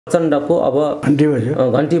प्रचण्डको अब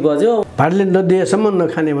घन्टी बज्यो भातले नदिएसम्म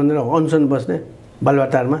नखाने भनेर अनसन बस्ने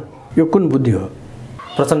बालुवाटारमा यो कुन बुद्धि हो?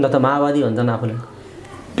 प्रचण्ड त माओवादी भन्छन् आफूले।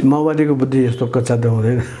 माओवादीको बुद्धि यस्तो कच्चा त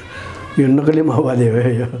हुँदैन। यो नक्कली माओवादी हो।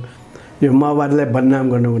 यो माओवादीलाई बदनाम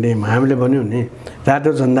गर्नु हुने हामीले भन्यौँ नि, रातो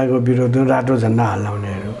झन्डाको विरोधमा रातो झन्डा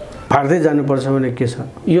हल्लाउनेहरू फाट्दै जानुपर्छ भने के छ?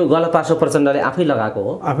 यो गलपासो प्रचण्डले आफै लगाएको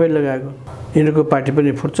हो। आफै लगाएको। यिनीहरूको पार्टी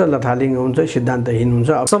पनि फुट्छ, लथालिङ्ग हुन्छ, सिद्धान्तहीन हुन्छ।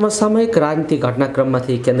 समसामयिक राजनीतिक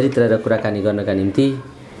घटनाक्रममाथि केन्द्रित रहेर कुराकानी गर्नका निम्ति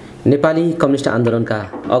नेपाली कम्युनिस्ट आन्दोलनका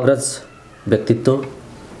अग्रज व्यक्तित्व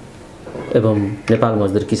एवं नेपाल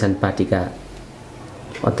मजदुर किसान पार्टीका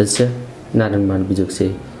अध्यक्ष नारायण बिजोक्से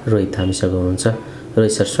रोहित हामीसँग हुनुहुन्छ।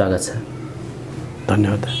 रोहित सर, स्वागत छ।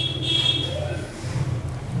 धन्यवाद।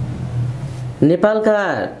 नेपालका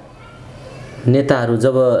नेताहरू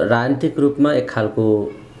जब राजनीतिक रूपमा एक खालको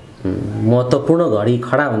महत्त्वपूर्ण घडी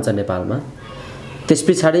खडा हुन्छ नेपालमा, त्यस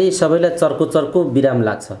पछाडि सबैलाई चर्को विराम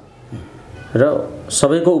लाग्छ र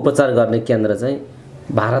सबैको उपचार गर्ने केन्द्र चाहिँ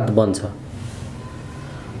भारत बन्छ।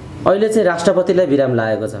 अहिले चाहिँ राष्ट्रपतिलाई विराम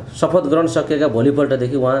लागेको छ। शपथ ग्रहण सकेका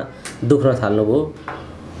भोलिपल्टदेखि उहाँ दुख्न थाल्नुभयो।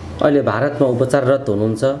 अहिले भारतमा उपचाररत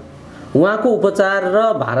हुनुहुन्छ। उहाँको उपचार र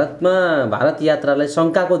भारत यात्रालाई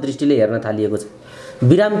शङ्काको दृष्टिले हेर्न थालिएको छ।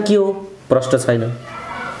 विराम के हो प्रश्न छैन।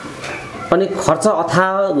 अनि खर्च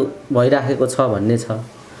अथाह भइराखेको छ भन्ने छ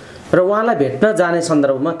र उहाँलाई भेट्न जाने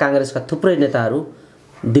सन्दर्भमा काङ्ग्रेसका थुप्रै नेताहरू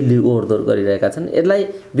दिल्ली ओहोरदोहोर गरिरहेका छन्।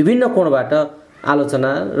 यसलाई विभिन्न कोणबाट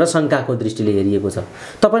आलोचना र शङ्काको दृष्टिले हेरिएको छ।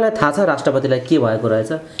 तपाईँलाई थाहा छ राष्ट्रपतिलाई के भएको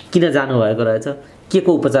रहेछ, किन जानुभएको रहेछ, के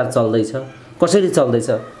को उपचार चल्दैछ, कसरी चल्दैछ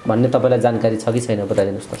भन्ने तपाईँलाई जानकारी छ कि छैन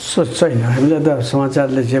बताइदिनुहोस् त। छैन, हामीलाई त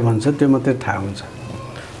समाचारले जे भन्छ त्यो मात्रै थाहा हुन्छ।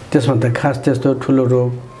 त्यसमा त खास त्यस्तो ठुलो रोग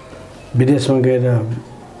विदेशमा गएर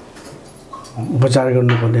उपचार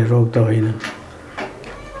गर्नुपर्ने रोग त होइन,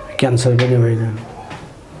 क्यान्सर पनि होइन,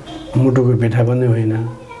 मुटुको पेठा पनि होइन।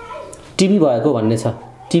 टिबी भएको भन्ने छ,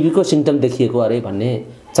 टिबीको सिम्टम देखिएको अरे भन्ने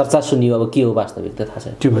चर्चा सुनियो। अब के हो वास्तविकता थाहा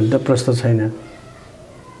छैन। त्यो भने त प्रश्न छैन।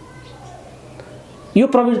 यो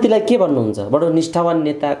प्रवृत्तिलाई के भन्नुहुन्छ? बडो निष्ठावान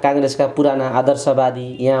नेता, काङ्ग्रेसका पुराना आदर्शवादी,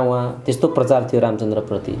 यहाँ उहाँ त्यस्तो प्रचार थियो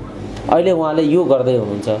रामचन्द्रप्रति। अहिले उहाँले यो गर्दै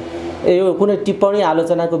हुनुहुन्छ। यो कुनै टिप्पणी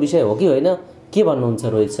आलोचनाको विषय हो कि होइन, के भन्नुहुन्छ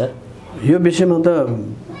रोहित सर? यो विषयमा त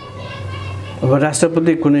अब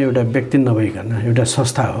राष्ट्रपति कुनै एउटा व्यक्ति नभइकन एउटा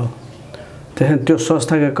संस्था हो। त्यसैले त्यो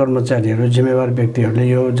संस्थाका कर्मचारीहरू, जिम्मेवार व्यक्तिहरूले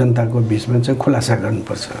यो जनताको बिचमा चाहिँ खुलासा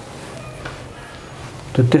गर्नुपर्छ।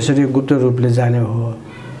 त्यो त्यसरी गुप्त रूपले जाने हो,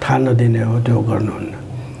 थाहा नदिने हो, त्यो गर्नुहुन्न।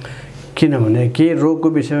 किनभने के रोगको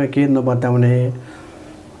विषयमा के नबताउने,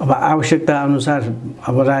 अब आवश्यकता अनुसार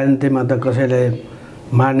अब राजनीतिमा त कसैलाई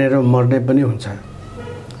मार्ने र मर्ने पनि हुन्छ।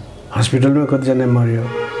 हस्पिटलमा कतिजना मर्यो।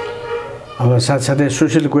 अब साथसाथै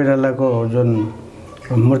सुशील कोइरालाको जुन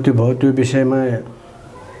मृत्यु भयो त्यो विषयमा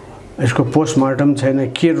यसको पोस्टमार्टम छैन,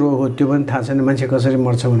 के रोग हो त्यो पनि थाहा छैन, मान्छे कसरी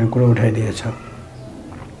मर्छ भन्ने कुरो उठाइदिएछ।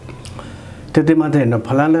 त्यति मात्रै होइन,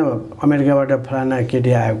 फलाना अमेरिकाबाट फलाना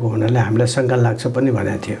केटी आएको हुनाले हामीलाई शङ्का लाग्छ पनि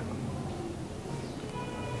भनेको थियो।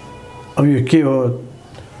 अब यो के हो?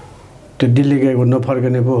 त्यो दिल्ली गएको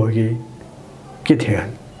नफर्कने पो हो कि के थियो?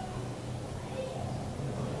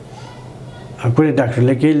 अब कुनै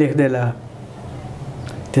डाक्टरले केही लेख्दैला।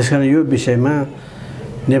 त्यस कारण यो विषयमा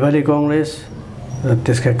नेपाली कङ्ग्रेस र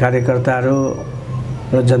त्यसका कार्यकर्ताहरू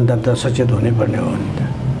र जनता त सचेत हुनुपर्ने हो नि त।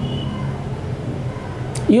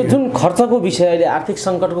 यो जुन खर्चको विषय, अहिले आर्थिक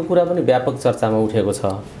सङ्कटको कुरा पनि व्यापक चर्चामा उठेको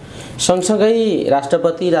छ। सँगसँगै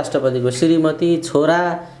राष्ट्रपतिको श्रीमती, छोरा,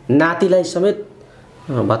 नातिलाई समेत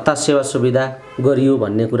भत्ता सेवा सुविधा गरियो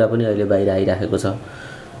भन्ने कुरा पनि अहिले बाहिर आइरहेको छ।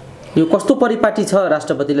 यो कस्तो परिपाटी छ?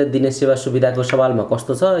 राष्ट्रपतिले दिने सेवा सुविधाको सवालमा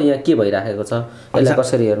कस्तो छ? यहाँ के भइरहेको छ? यसलाई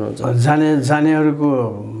कसरी हेर्नुहुन्छ? जानेहरूको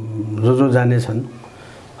जो जाने छन्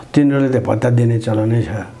तिनीहरूले त भत्ता दिने चलनै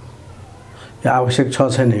छ। यो आवश्यक छ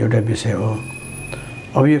छैन एउटा विषय हो।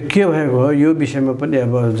 अब यो के भएको हो यो विषयमा पनि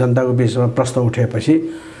अब जनताको बिचमा प्रश्न उठेपछि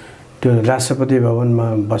त्यो राष्ट्रपति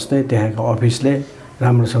भवनमा बस्ने त्यहाँको अफिसले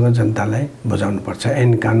राम्रोसँग जनतालाई बुझाउनुपर्छ।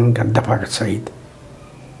 ऐन कानुनका दफाका सहित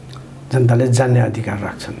जनताले जान्ने अधिकार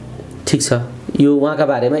राख्छन्। ठिक छ, यो उहाँका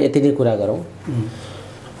बारेमा यति नै कुरा गरौँ।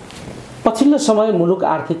 पछिल्लो समय मुलुक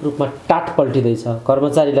आर्थिक रूपमा टाट पल्टिँदैछ।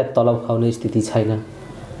 कर्मचारीलाई तलब खुवाउने स्थिति छैन,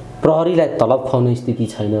 प्रहरीलाई तलब खुवाउने स्थिति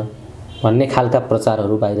छैन भन्ने खालका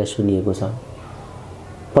प्रचारहरू बाहिर सुनिएको छ।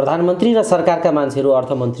 प्रधानमन्त्री र सरकारका मान्छेहरू,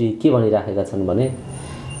 अर्थमन्त्री के भनिराखेका छन् भने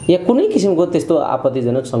यहाँ कुनै किसिमको त्यस्तो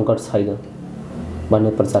आपत्तिजनक सङ्कट छैन भन्ने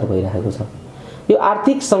प्रचार भइरहेको छ। यो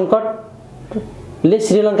आर्थिक सङ्कटले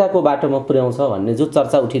श्रीलङ्काको बाटोमा पुर्याउँछ भन्ने जो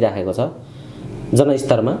चर्चा उठिरहेको छ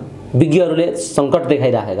जनस्तरमा, विज्ञहरूले सङ्कट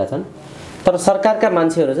देखाइरहेका छन्, तर सरकारका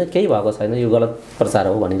मान्छेहरू चाहिँ केही भएको छैन, यो गलत प्रचार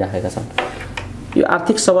हो भनिराखेका छन्। यो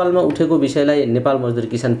आर्थिक सवालमा उठेको विषयलाई नेपाल मजदुर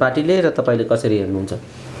किसान पार्टीले र तपाईले कसरी हेर्नुहुन्छ?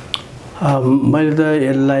 मैले त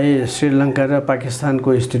यसलाई श्रीलङ्का र पाकिस्तानको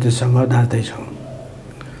स्थितिसँग धार्दैछु।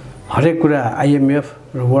 हरेक कुरा IMF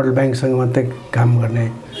र वर्ल्ड ब्याङ्कसँग मात्रै काम गर्ने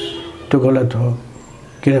त्यो गलत हो।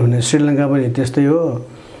 किनभने श्रीलङ्का पनि त्यस्तै हो,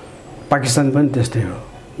 पाकिस्तान पनि त्यस्तै हो।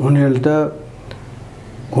 उनीहरूले त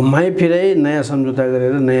घुमाइ फिराइ नयाँ सम्झौता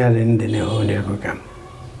गरेर नयाँ ऋण दिने हो उनीहरूको काम।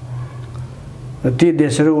 र ती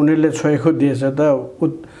देशहरू उनीहरूले छोएको देश त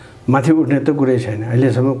माथि उठ्ने त कुरै छैन,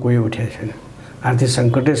 अहिलेसम्म कोही उठेको छैन। आर्थिक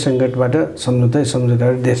सङ्कटबाट सम्झौता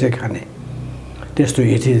देशै खाने त्यस्तो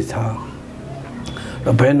स्थिति छ र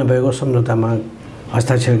भए नभएको सम्झौतामा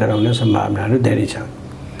हस्ताक्षर गराउने सम्भावनाहरू धेरै छ।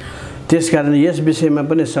 त्यसकारण यस विषयमा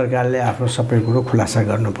पनि सरकारले आफ्नो सबै कुरो खुलासा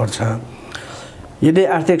गर्नुपर्छ। यदि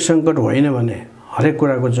आर्थिक सङ्कट होइन भने हरेक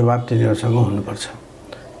कुराको जवाब तिनीहरूसँग हुनुपर्छ।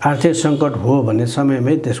 आर्थिक सङ्कट हो भने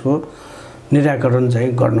समयमै त्यसको निराकरण चाहिँ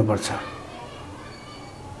गर्नुपर्छ।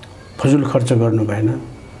 फजुल खर्च गर्नु भएन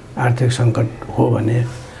आर्थिक सङ्कट हो भने।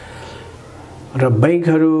 र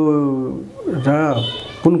बैङ्कहरू र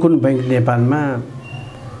कुन बैङ्क नेपालमा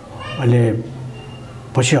अहिले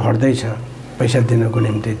पछि हट्दैछ पैसा दिनको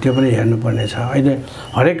निम्ति, त्यो पनि हेर्नुपर्ने छ। अहिले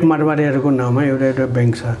हरेक मारवाडीहरूको नाउँमा एउटा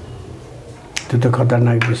बैङ्क छ, त्यो त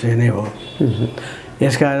खतरनाक विषय नै हो।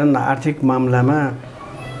 यसकारण आर्थिक मामलामा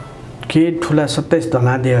केही ठुला 27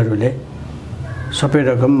 धनादेहरूले सबै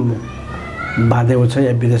रकम बाँधेको छ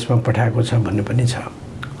या विदेशमा पठाएको छ भन्ने पनि छ।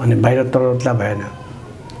 अनि बाहिर तरलता भएन,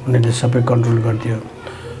 उनीहरूले सबै कन्ट्रोल गरिदियो।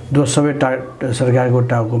 जो सबै सरकारको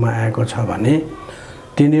टाउकोमा आएको छ भने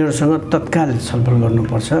तिनीहरूसँग तत्काल छलफल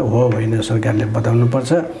गर्नुपर्छ, हो होइन सरकारले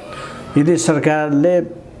बताउनुपर्छ। यदि सरकारले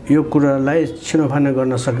यो कुरालाई छिनोफानो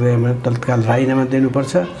गर्न सक्दैन भने तत्काल राजीनामा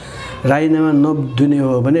दिनुपर्छ। राजीनामा नदिने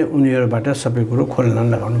हो भने उनीहरूबाट सबै कुरो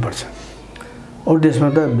खोल्न लगाउनुपर्छ। अरू देशमा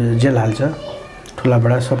त जेल हाल्छ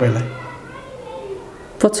ठुलाबडा सबैलाई।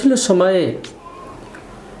 पछिल्लो समय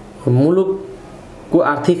मुलुकको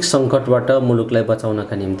आर्थिक सङ्कटबाट मुलुकलाई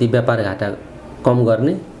बचाउनका निम्ति व्यापार घाटा कम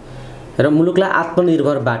गर्ने र मुलुकलाई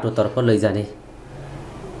आत्मनिर्भर बाटोतर्फ लैजाने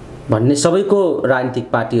भन्ने सबैको राजनीतिक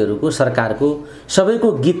पार्टीहरूको सरकारको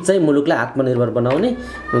सबैको गीत चाहिँ मुलुकलाई आत्मनिर्भर बनाउने,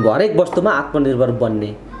 हरेक वस्तुमा आत्मनिर्भर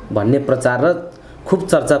बन्ने भन्ने प्रचार र खुब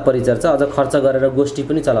चर्चा परिचर्चा, अझ खर्च गरेर गोष्ठी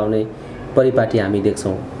पनि चलाउने परिपाटी हामी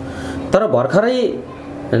देख्छौँ। तर भर्खरै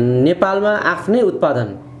नेपालमा आफ्नै उत्पादन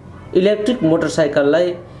इलेक्ट्रिक मोटरसाइकललाई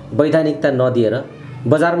वैधानिकता नदिएर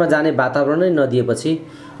बजारमा जाने वातावरण नै नदिएपछि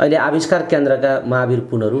अहिले आविष्कार केन्द्रका महावीर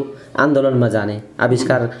पुनहरू आन्दोलनमा जाने,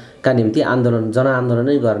 आविष्कारका निम्ति आन्दोलन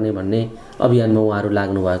जनआन्दोलनै गर्ने भन्ने अभियानमा उहाँहरू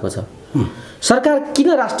लाग्नु भएको छ। सरकार किन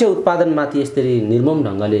राष्ट्रिय उत्पादनमाथि यसरी निर्मम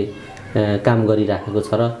ढङ्गले काम गरिराखेको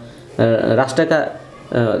छ र राष्ट्रका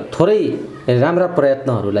थोरै राम्रा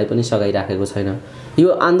प्रयत्नहरूलाई पनि सघाइराखेको छैन? यो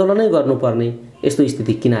आन्दोलनै गर्नुपर्ने यस्तो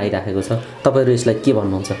स्थिति किन आइराखेको छ? तपाईँहरू यसलाई के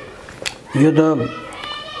भन्नुहुन्छ? यो त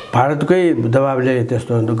भारतकै दबाबले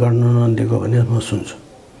त्यस्तो गर्न नदिएको भने म सुन्छु।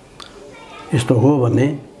 यस्तो हो भने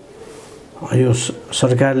यो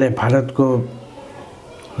सरकारले भारतको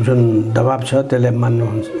जुन दबाब छ त्यसलाई मान्नु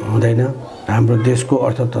हुँदैन, हाम्रो देशको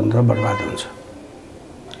अर्थतन्त्र बर्बाद हुन्छ।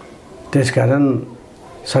 त्यसकारण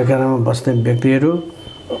सरकारमा बस्ने व्यक्तिहरू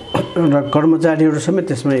र कर्मचारीहरू समेत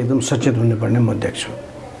त्यसमा एकदम सचेत हुनुपर्ने म देख्छु।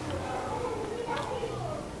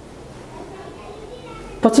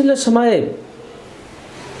 पछिल्लो समय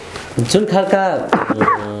जुन खालका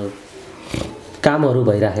कामहरू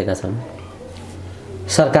भइराखेका छन्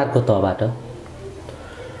सरकारको तहबाट,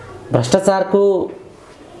 भ्रष्टाचारको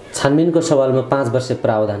छानबिनको सवालमा 5 वर्ष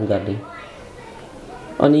प्रावधान गर्ने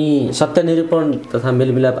अनि सत्यनिरूपण तथा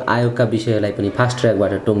मेलमिलाप आयोगका विषयलाई पनि फास्ट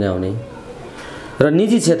ट्र्याकबाट टुङ्ग्याउने र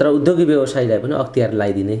निजी क्षेत्र उद्योगी व्यवसायीलाई पनि अख्तियार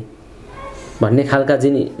लगाइदिने भन्ने खालका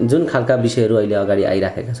जुन खालका विषयहरू अहिले अगाडि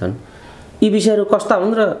आइराखेका छन्, यी विषयहरू कस्ता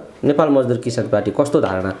हुन् र नेपाल मजदुर किसान पार्टी कस्तो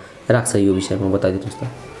धारणा राख्छ यो विषयमा बताइदिनुहोस् त।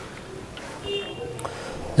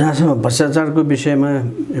 जहाँसम्म भ्रष्टाचारको विषयमा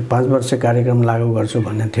 5 वर्ष कार्यक्रम लागू गर्छु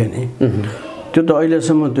भन्ने थियो नि, त्यो त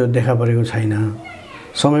अहिलेसम्म त्यो देखा परेको छैन।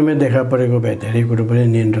 समयमै देखा परेको भए धेरै कुरो पनि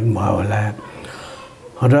नियन्त्रण भयो होला।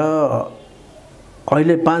 र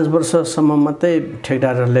अहिले 5 वर्षसम्म मात्रै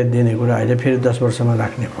ठेकदारहरूलाई दिने कुरा अहिले फेरि 10 वर्षमा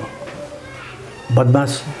राख्ने भयो।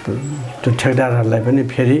 बदमास त्यो ठेकदारहरूलाई पनि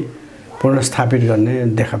फेरि पुनर्स्थापित गर्ने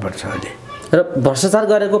देखा पर्छ अहिले। र भ्रष्टाचार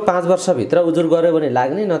गरेको 5 वर्षभित्र उजुर गऱ्यो भने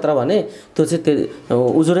लाग्ने, नत्र भने त्यो चाहिँ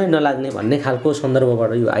उजुरै नलाग्ने भन्ने खालको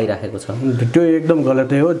सन्दर्भबाट यो आइराखेको छ। त्यो एकदम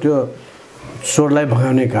गलतै हो। त्यो चोरलाई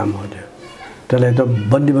भगाउने काम हो, त्यसलाई त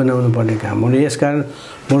बन्दी बनाउनु पर्ने काम हो। यसकारण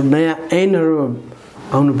नयाँ ऐनहरू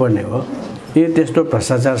आउनुपर्ने हो। यो त्यस्तो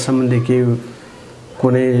भ्रष्टाचार सम्बन्धी केही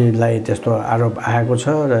कुनैलाई त्यस्तो आरोप आएको छ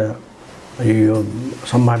र यो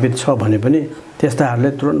सम्भावित छ भने पनि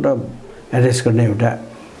त्यस्ताहरूले तुरन्त एरेस्ट गर्ने एउटा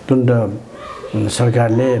तुरन्त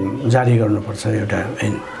सरकारले जारी गर्नुपर्छ एउटा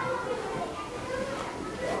ऐन,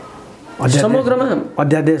 समग्रमा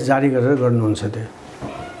अध्यादेश जारी गरेर गर्नुहुन्छ त्यो,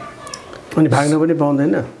 अनि भाग्न पनि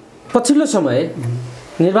पाउँदैन। पछिल्लो समय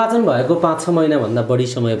निर्वाचन भएको 5-6 महिनाभन्दा बढी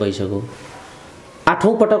समय भइसक्यो,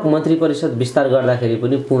 8औं पटक मन्त्री परिषद विस्तार गर्दाखेरि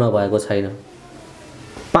पनि पूर्ण भएको छैन।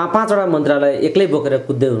 5-5वटा मन्त्रालय एक्लै बोकेर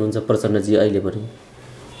कुद्दै हुनुहुन्छ प्रचण्डजी अहिले पनि।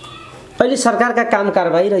 अहिले सरकारका काम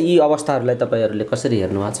कारबाही र यी अवस्थाहरूलाई तपाईँहरूले कसरी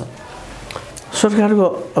हेर्नु भएको छ? सरकारको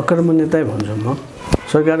अकर्मण्यता भन्छु म।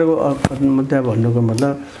 सरकारको अकर्मण्यता भन्नुको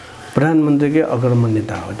मतलब प्रधानमन्त्रीकै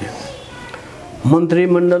अकर्मण्यता हो त्यो।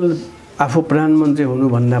 मन्त्रीमण्डल आफू प्रधानमन्त्री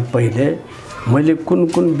हुनुभन्दा पहिले मैले कुन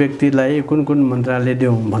कुन व्यक्तिलाई कुन कुन मन्त्रालय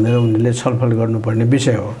दिउँ भनेर उनीहरूले छलफल गर्नुपर्ने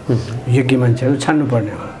विषय हो। योग्य मान्छेहरू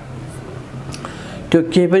छान्नुपर्ने हो। त्यो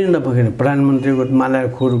केही पनि नपुगेन, प्रधानमन्त्रीको माला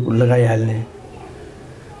खुर लगाइहाल्ने।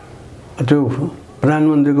 त्यो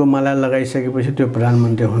प्रधानमन्त्रीको माला लगाइसकेपछि त्यो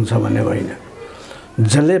प्रधानमन्त्री हुन्छ भन्ने होइन।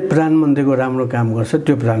 जसले प्रधानमन्त्रीको राम्रो काम गर्छ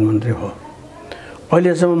त्यो प्रधानमन्त्री हो।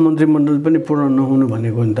 अहिलेसम्म मन्त्रीमण्डल पनि पूर्ण नहुनु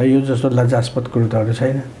भनेको नि त यो जस्तो लज्जास्पद कुरोहरू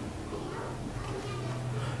छैन।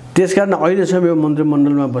 त्यसकारण अहिलेसम्म यो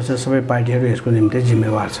मन्त्रीमण्डलमा बसेर सबै पार्टीहरू यसको निम्ति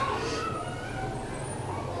जिम्मेवार छ।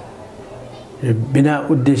 यो बिना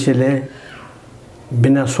उद्देश्यले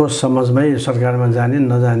बिना सोच समझमै सरकारमा जाने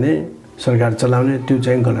नजाने सरकार चलाउने त्यो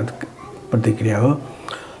चाहिँ गलत प्रतिक्रिया हो।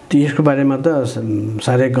 त्यसको बारेमा त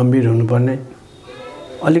साह्रै गम्भीर हुनुपर्ने,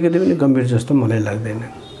 अलिकति पनि गम्भीर जस्तो मलाई लाग्दैन।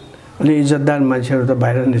 अलि इज्जतदार मान्छेहरू त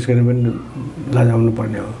बाहिर निस्कन पनि लजाउनु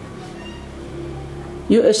पर्ने हो।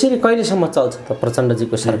 यो यसरी कहिलेसम्म चल्छ त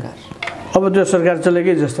प्रचण्डजीको सरकार? अब त्यो सरकार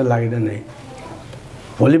चलेकै जस्तो लाग्दैन है।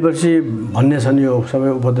 भोलि पर्सि भन्ने छन् यो सबै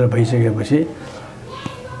उपद्रव भइसकेपछि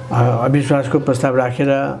अविश्वासको प्रस्ताव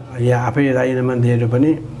राखेर या आफै राजीनामा दिएर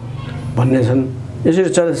पनि भन्ने छन्। यसरी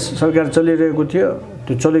सरकार चलिरहेको थियो,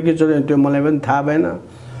 त्यो चल्यो कि चल्यो त्यो मलाई पनि थाहा भएन,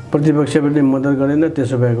 प्रतिपक्ष पनि मद्दत गरेन,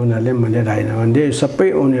 त्यसो भएको हुनाले मैले राजीनामा दिएँ,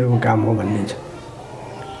 सबै उनीहरूको काम हो भनिन्छ।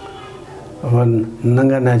 अब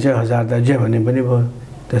नङ्गा नाचे हजार त जे भने पनि भयो।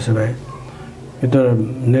 त्यसो भए यो त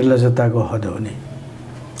निर्लज्जताको हद हो नि।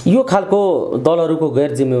 यो खालको दलहरूको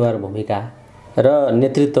गैर जिम्मेवार भूमिका र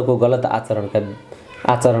नेतृत्वको गलत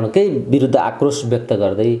आचरणकै विरुद्ध आक्रोश व्यक्त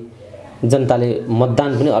गर्दै जनताले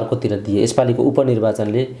मतदान पनि अर्कोतिर दिए। यसपालिको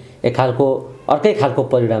उपनिर्वाचनले अर्कै खालको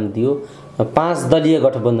परिणाम दियो। 5 दलीय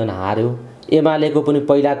गठबन्धन हार्यो। एमालेको पनि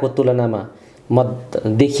पहिलाको तुलनामा मत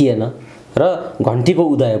देखिएन र घन्टीको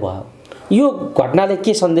उदय भयो। यो घटनाले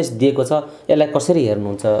के सन्देश दिएको छ, यसलाई कसरी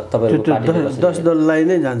हेर्नुहुन्छ तपाईहरुको पार्टीले? 10 दललाई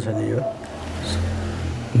नै जान्छ नि यो।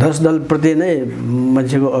 10 दलप्रति नै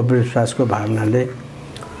मान्छेको अविश्वासको भावनाले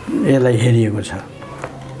यसलाई हेरिएको छ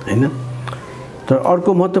हैन। तर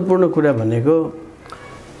अर्को महत्त्वपूर्ण कुरा भनेको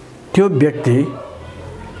त्यो व्यक्ति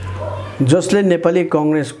जसले नेपाली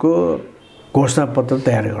कांग्रेसको घोषणापत्र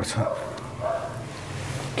तयार गर्छ,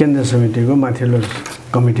 केन्द्र समितिको माथिल्लो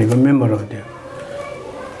कमिटीको मेम्बर हो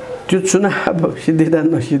त्यो चुनाव सिद्धिँदा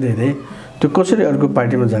नसिद्धिँदै त्यो कसरी अर्को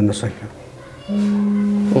पार्टीमा जान सक्यो?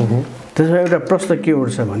 त्यसमा एउटा प्रश्न के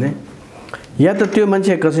उठ्छ भने या त त्यो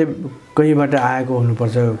मान्छे कहीँबाट आएको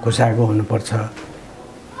हुनुपर्छ, घुसाएको हुनुपर्छ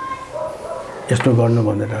यस्तो गर्नु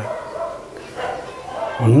भनेर,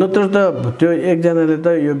 नत्र त त्यो एकजनाले त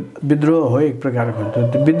यो विद्रोह हो एक प्रकारको।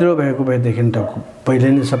 त्यो विद्रोह भएको भएदेखि त पहिले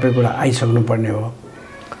नै सबै कुरा आइसक्नु पर्ने हो।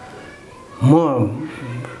 म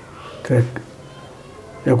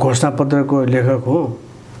यो घोषणापत्रको लेखक हुँ,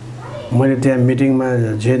 मैले त्यहाँ मिटिङमा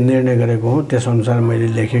जे निर्णय गरेको हुँ त्यसअनुसार मैले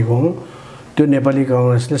लेखेको हुँ। त्यो नेपाली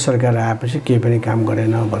कांग्रेसले सरकार आएपछि केही पनि काम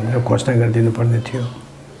गरेन भनेर घोषणा गरिदिनु पर्ने थियो।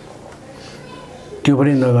 त्यो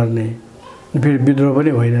पनि नगर्ने, फेरि विद्रोह पनि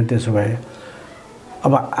होइन। त्यसो भए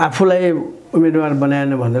अब आफूलाई उम्मेदवार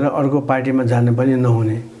बनाएन भनेर अर्को पार्टीमा जान पनि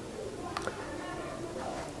नहुने,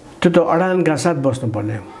 त्यो त अडानका साथ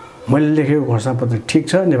बस्नुपर्ने। मैले लेखेको घोषणापत्र ठिक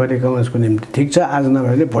छ, नेपाली कांग्रेसको निम्ति ठिक छ, आज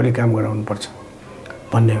नभए भने भोलि काम गराउनुपर्छ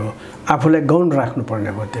भन्ने हो। आफूलाई गौण राख्नुपर्ने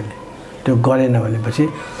हो। त्यो गरेन भनेपछि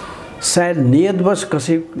सायद नियतवश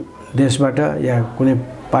कसै देशबाट या कुनै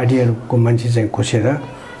पार्टीहरूको मान्छे चाहिँ खुसेर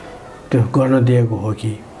त्यो गर्न दिएको हो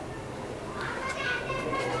कि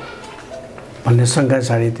भन्ने शङ्का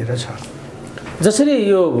चारैतिर छ। जसरी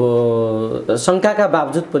यो शङ्काका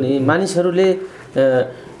बावजुद पनि मानिसहरूले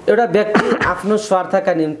एउटा व्यक्ति आफ्नो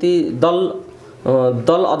स्वार्थका निम्ति दल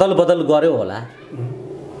अदल बदल गर्यो होला,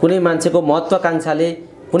 कुनै मान्छेको महत्त्वाकांक्षाले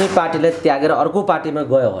कुनै पार्टीलाई त्यागेर अर्को पार्टीमा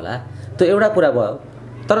गयो होला, त्यो एउटा कुरा भयो।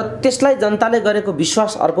 तर त्यसलाई जनताले गरेको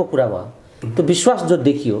विश्वास अर्को कुरा भयो। त्यो विश्वास जो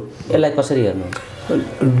देखियो यसलाई कसरी हेर्नु?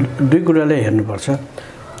 दुई कुराले हेर्नुपर्छ।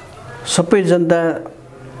 सबै जनता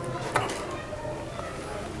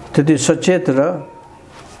त्यति सचेत र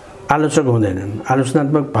आलोचक हुँदैनन्,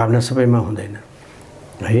 आलोचनात्मक भावना सबैमा हुँदैन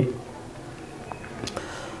है।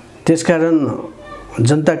 त्यसकारण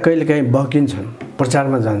जनता कहिलेकाहीँ बहकिन्छन्,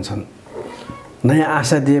 प्रचारमा जान्छन्, नयाँ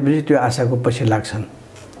आशा दिएपछि त्यो आशाको पछि लाग्छन्।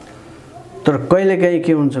 तर कहिलेकाहीँ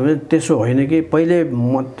के हुन्छ भने त्यसो होइन कि पहिले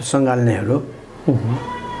मत सङ्घाल्नेहरू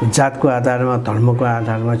जातको आधारमा, धर्मको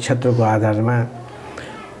आधारमा, क्षेत्रको आधारमा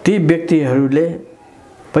ती व्यक्तिहरूले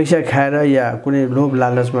पैसा खाएर या कुनै लोभ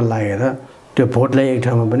लालचमा लागेर त्यो भोटलाई एक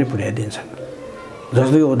ठाउँमा पनि पुर्याइदिन्छन्।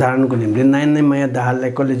 जस्तो कि उदाहरणको निम्ति नयाँ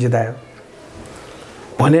दाहाललाई कसले जितायो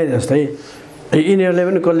भने जस्तै यिनीहरूले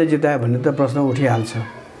पनि कसले जितायो भन्ने त प्रश्न उठिहाल्छ।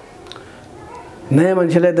 नयाँ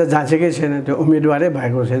मान्छेलाई त जाँचेकै छैन, त्यो उम्मेदवारै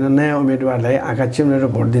भएको छैन, नयाँ उम्मेदवारलाई आँखा चिम्लेर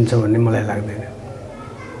भोट दिन्छ भन्ने मलाई लाग्दैन।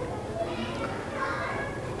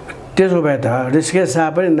 त्यसो भए त ऋषिकेश शाह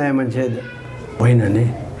पनि नयाँ मान्छे होइन नि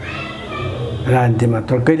राजनीतिमा,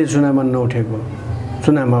 तर कहिले चुनावमा नउठेको,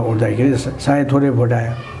 चुनावमा उठ्दाखेरि सायद थोरै भोट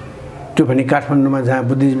आयो। त्यो पनि काठमाडौँमा जहाँ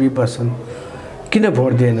बुद्धिजीवी बस्छन्, किन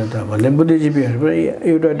भोट दिएन त भन्ने बुद्धिजीवीहरू पनि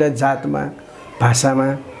एउटा जातमा, भाषामा,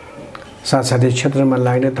 साथसाथै क्षेत्रमा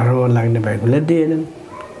लाग्ने, धर्ममा लाग्ने भएकोले दिएनन्,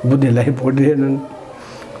 बुद्धिलाई भोट दिएनन्।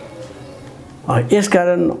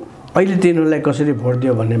 यसकारण अहिले तिनीहरूलाई कसरी भोट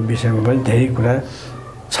दियो भन्ने विषयमा पनि धेरै कुरा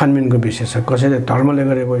छानबिनको विषय छ। कसैले धर्मले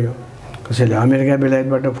गरेको यो, कसैले अमेरिका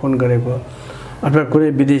बेलायतबाट फोन गरेको, अथवा कुनै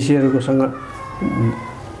विदेशीहरूकोसँग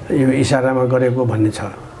यो इसारामा गरेको भन्ने छ।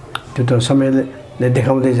 त्यो त समयले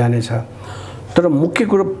देखाउँदै जानेछ। तर मुख्य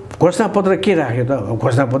कुरो घोषणापत्र के राख्यो त?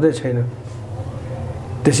 घोषणापत्रै छैन,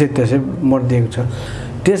 त्यसै मरिदिएको छ।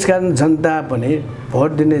 त्यसकारण जनता पनि, भोट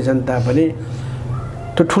दिने जनता पनि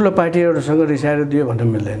त्यो ठुलो पार्टीहरूसँग रिसाएर दियो भन्न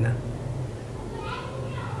मिल्दैन,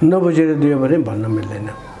 नबुझेर दियो भने भन्न मिल्दैन।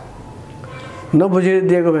 नबुझेर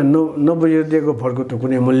दिएको भए नबुझेर दिएको भोटको त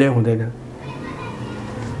कुनै मूल्य हुँदैन,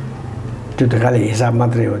 त्यो त खालि हिसाब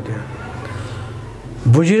मात्रै हो। त्यो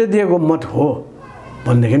बुझेर दिएको मत हो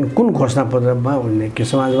भनेदेखि कुन घोषणापत्रमा उनले के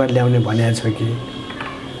समाजवाद ल्याउने भनेको छ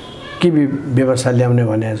कि व्यवस्था ल्याउने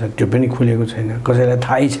भनेको छ त्यो पनि खुलेको छैन, कसैलाई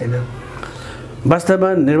थाहै छैन। वास्तवमा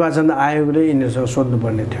निर्वाचन आयोगले यिनीहरूसँग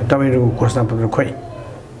सोध्नुपर्ने थियो, तपाईँहरूको घोषणापत्र खोइ?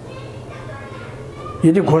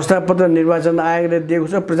 यदि घोषणापत्र निर्वाचन आयोगले दिएको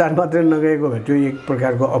छ, प्रचार मात्रै नगएको भए त्यो एक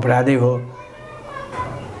प्रकारको अपराधै हो।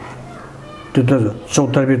 त्यो त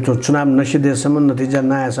चौतर्फी चुनाव नसिद्धेसम्म, नतिजा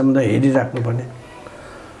नआएसम्म त हेरिराख्नुपर्ने।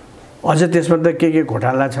 अझ त्यसमा त के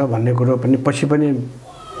घोटाला छ भन्ने कुरो पनि पछि पनि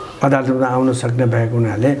अदालतमा आउन सक्ने भएको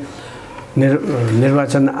हुनाले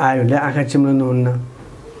निर्वाचन आयोगले आँखा चिम्लनुहुन्न।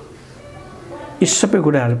 यी सबै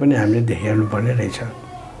कुराहरू पनि हामीले देखिहाल्नुपर्ने रहेछ।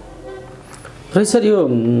 र सर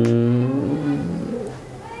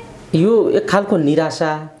यो एक खालको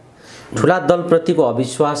निराशा, ठुला दलप्रतिको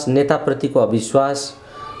अविश्वास, नेताप्रतिको अविश्वास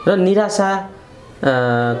र निराशा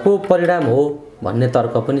को परिणाम हो भन्ने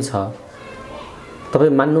तर्क पनि छ।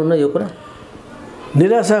 तपाईँ मान्नुहुन्न यो कुरा?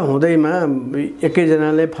 निराशा हुँदैमा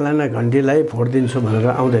एकैजनाले फलाना घन्टीलाई भोट दिन्छु भनेर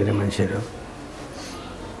आउँदैन मान्छेहरू।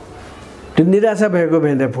 त्यो निराशा भएको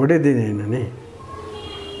भए त भोटै दिँदैन नि,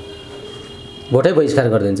 भोटै बहिष्कार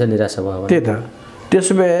गरिदिन्छ निराशा भयो। त्यही त।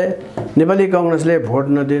 त्यसो भए नेपाली कङ्ग्रेसले भोट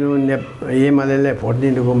नदिनु, एमाले भोट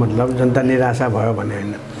दिनुको मतलब जनता निराशा भयो भने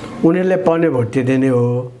होइन, उनीहरूले पाउने भोट दिने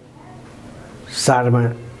हो सारमा।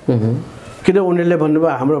 किन उनीहरूले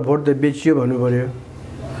भन्नुभयो हाम्रो भोट त बेचियो भन्नु पऱ्यो?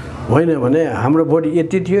 होइन भने हाम्रो भोट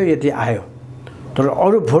यति थियो, यति आयो, तर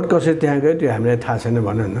अरू भोट कसरी त्यहाँ गयो त्यो हामीलाई थाहा छैन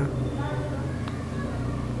भन न।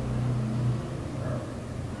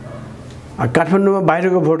 काठमाडौँमा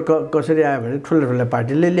बाहिरको भोट कसरी आयो भने ठुला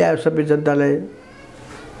पार्टीले ल्यायो, सबै जनतालाई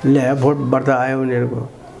ल्यायो, भोट बढ्दा आयो उनीहरूको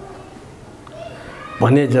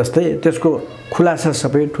भने जस्तै। त्यसको खुलासा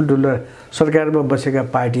सबै ठुल्ठुलो सरकारमा बसेका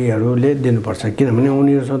पार्टीहरूले दिनुपर्छ, किनभने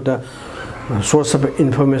उनीहरूसँग त सोर्स अफ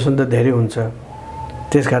इन्फर्मेसन त धेरै हुन्छ,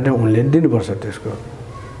 त्यस कारण उनले दिनुपर्छ। त्यसको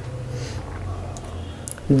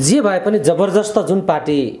जे भए पनि जबरजस्त जुन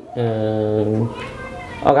पार्टी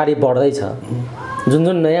अगाडि बढ्दैछ, जुन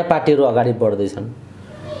नयाँ पार्टीहरू अगाडि बढ्दैछन्,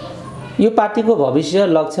 यो पार्टीको भविष्य,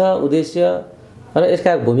 लक्ष्य, उद्देश्य र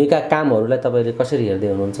यसका भूमिका, कामहरूलाई तपाईँले कसरी हेर्दै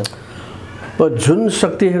हुनुहुन्छ? जुन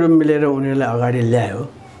शक्तिहरू मिलेर उनीहरूलाई अगाडि ल्यायो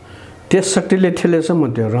त्यस शक्तिले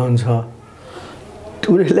ठेलेसम्म त्यो रहन्छ।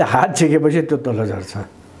 उनीहरूले हात झिकेपछि त्यो तल झर्छ,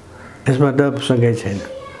 यसमा त शङ्कै छैन।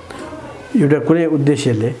 एउटा कुनै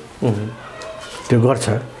उद्देश्यले त्यो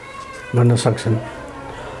गर्न सक्छन्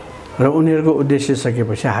र उनीहरूको उद्देश्य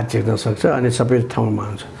सकेपछि हात झिक्न सक्छ अनि सबै ठाउँमा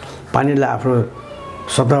आउँछ। पानीलाई आफ्नो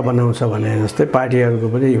सतह बनाउँछ भने जस्तै पार्टीहरूको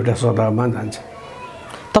पनि एउटा सतहमा जान्छ।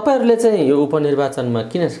 तपाईँहरूले चाहिँ यो उपनिर्वाचनमा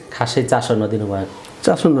किन खासै चासो नदिनु भएको?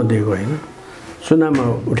 चासो नदिएको होइन, चुनावमा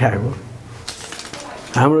उठाएको।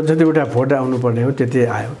 हाम्रो जतिवटा भोट आउनुपर्ने हो त्यति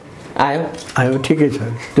आयो, ठिकै छ,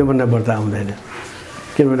 त्योभन्दा बढ्ता आउँदैन।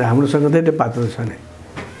 किनभने हाम्रो सङ्गठन त्यो पात्र छ नै।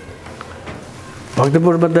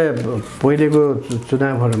 भक्तपुरमा त पहिलेको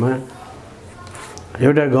चुनावहरूमा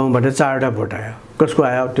एउटा गाउँबाट 4वटा भोट आयो। कसको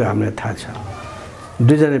आयो त्यो हामीलाई थाहा छ।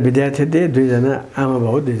 2जना विद्यार्थी थिए, 2जना आमा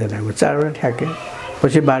बाउ, 2जनाको 4वटा ठ्याक्कै।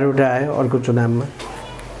 पछि 12वटा आयो अर्को चुनावमा।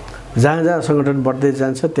 जहाँ जहाँ सङ्गठन बढ्दै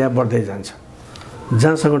जान्छ त्यहाँ बढ्दै जान्छ।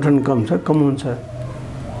 जहाँ सङ्गठन कम छ कम हुन्छ।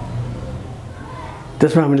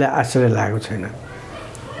 त्यसमा हामीलाई आश्चर्य लागेको छैन।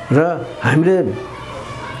 र हामीले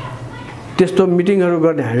त्यस्तो मिटिङहरू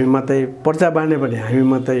गर्ने हामी मात्रै, पर्चा बाँड्ने पनि हामी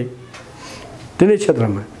मात्रै तिनै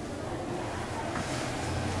क्षेत्रमा।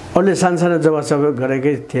 अरूले सानसानो जवाब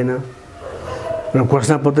गरेकै थिएन र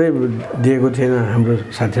घोषणापत्रै दिएको थिएन। हाम्रो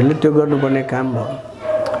साथीहरूले त्यो गर्नुपर्ने काम भयो।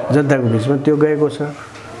 जनताको बिचमा त्यो गएको छ।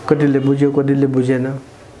 कतिले बुझ्यो, कतिले बुझेन।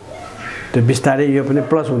 त्यो बिस्तारै यो पनि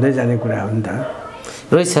प्लस हुँदै जाने कुरा हो नि त।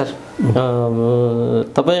 रोहित सर,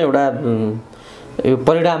 तपाईँ एउटा यो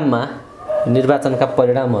परिणाममा, निर्वाचनका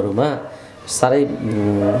परिणामहरूमा साह्रै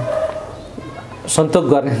सन्तोष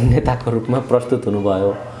गर्ने नेताको रूपमा प्रस्तुत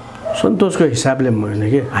हुनुभयो। सन्तोषको हिसाबले होइन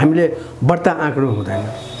कि हामीले बढ्ता आँक्नु हुँदैन।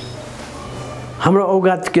 हाम्रो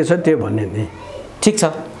औकात के छ त्यो भन्ने नि। ठिक छ,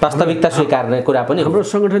 वास्तविकता स्वीकार्ने कुरा पनि। हाम्रो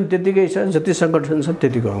सङ्गठन त्यतिकै छ, जति सङ्गठन छ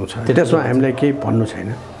त्यतिको आउँछ। त्यसमा हामीलाई केही भन्नु छैन।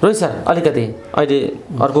 रोहित सर, अलिकति अहिले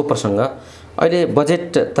अर्को प्रसङ्ग, अहिले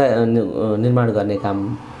बजेट निर्माण गर्ने काम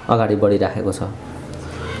अगाडि बढिराखेको छ।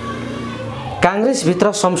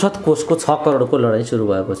 काङ्ग्रेसभित्र संसद कोषको 6 करोडको लडाइँ सुरु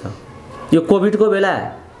भएको छ। यो कोभिडको बेला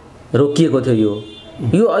रोकिएको थियो।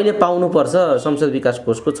 यो अहिले पाउनुपर्छ, संसद विकास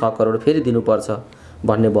कोषको 6 करोड फेरि दिनुपर्छ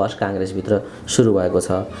भन्ने बहस काङ्ग्रेसभित्र सुरु भएको छ।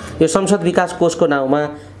 यो संसद विकास कोषको नाउँमा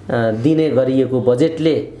दिने गरिएको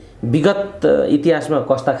बजेटले विगत इतिहासमा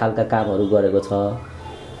कस्ता खालका कामहरू गरेको छ,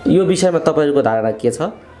 यो विषयमा तपाईँहरूको धारणा के छ?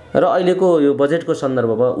 र अहिलेको यो बजेटको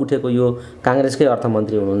सन्दर्भमा उठेको यो काङ्ग्रेसकै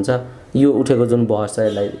अर्थमन्त्री हुनुहुन्छ, यो उठेको जुन बहस छ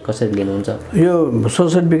यसलाई कसरी लिनुहुन्छ? यो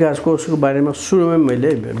संसद विकास कोषको बारेमा सुरुमै मैले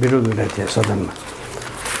विरोध गरेको थिएँ सदनमा।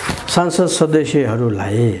 सांसद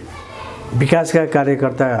सदस्यहरूलाई विकासका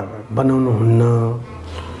कार्यकर्ता बनाउनुहुन्न,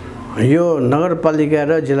 यो नगरपालिका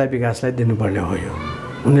र जिल्ला विकासलाई दिनुपर्ने हो। यो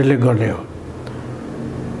उनीहरूले गर्ने हो।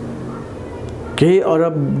 केही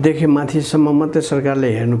अरबदेखि माथिसम्म मात्रै सरकारले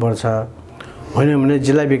हेर्नुपर्छ, होइन भने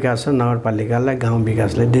जिल्ला विकास र नगरपालिकालाई गाउँ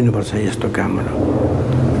विकासलाई दिनुपर्छ। यस्तो कामहरू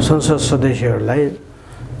संसद सदस्यहरूलाई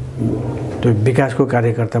त्यो विकासको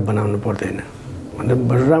कार्यकर्ता बनाउनु पर्दैन भनेर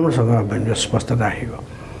बडो राम्रोसँग स्पष्ट राखेको।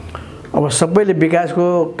 अब सबैले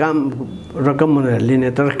विकासको काम रकम भनेर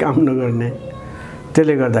लिने तर काम नगर्ने,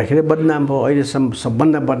 त्यसले गर्दाखेरि बदनाम भयो। अहिलेसम्म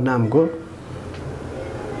सबभन्दा बदनामको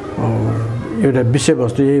एउटा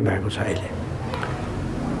विषयवस्तु यही भएको छ।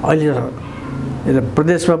 अहिले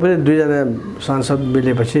प्रदेशमा पनि 2जना सांसद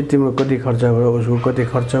मिलेपछि तिम्रो कति खर्च भयो, उसको कति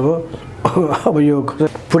खर्च भयो, अब यो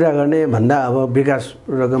पुरा गर्ने भन्दा अब विकास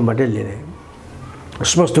रकमबाटै लिने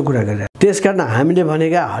स्पष्ट कुरा गरेर। त्यसकारण हामीले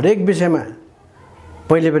भनेका हरेक विषयमा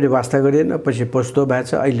पहिले पनि वास्ता गरिएन, पछि पछुतो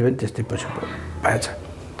भएछ, अहिले पनि त्यस्तै पछुतो भएछ।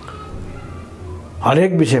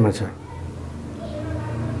 हरेक विषयमा छ।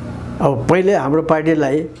 अब पहिले हाम्रो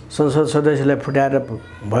पार्टीलाई संसद सदस्यलाई फुटाएर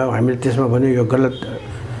भयो, हामीले त्यसमा भन्यो यो गलत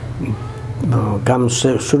काम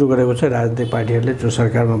सुरु गरेको छ राजनीतिक पार्टीहरूले जो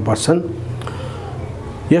सरकारमा बस्छन्।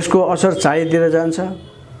 यसको असर चायतिर जान्छ,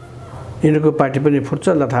 यिनीहरूको पार्टी पनि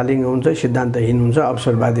फुट्छ, लथालिङ्ग हुन्छ, सिद्धान्तहीन हुन्छ,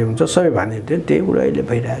 अवसरवादी हुन्छ, सबै भने त्यही कुरा अहिले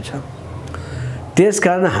भइरहेछ।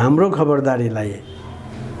 त्यसकारण हाम्रो खबरदारीलाई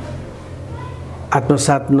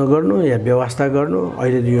आत्मसात नगर्नु या व्यवस्था गर्नु,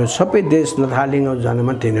 अहिले यो सबै देश लथालिङ्ग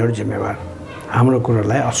जानमा तिनीहरू जिम्मेवार, हाम्रो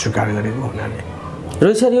कुरोलाई अस्वीकार गरेको हुनाले।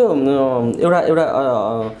 रोहित सर, यो एउटा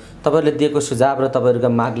तपाईँहरूले दिएको सुझाव र तपाईँहरूका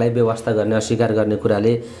मागलाई व्यवस्था गर्ने, अस्वीकार गर्ने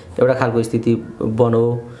कुराले एउटा खालको स्थिति बनो,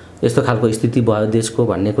 यस्तो खालको स्थिति भयो देशको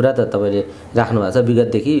भन्ने कुरा त तपाईँले राख्नु भएको छ।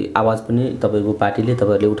 विगतदेखि आवाज पनि तपाईँको पार्टीले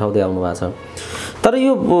तपाईँहरूले उठाउँदै आउनु भएको छ। तर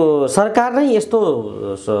यो सरकार नै यस्तो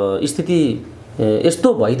स्थिति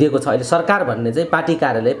यस्तो भइदिएको छ। अहिले सरकार भन्ने चाहिँ पार्टी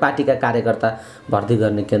कार्यालय, पार्टीका कार्यकर्ता भर्ती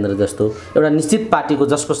गर्ने केन्द्र जस्तो एउटा निश्चित पार्टीको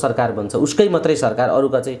जसको सरकार बन्छ उसकै मात्रै सरकार,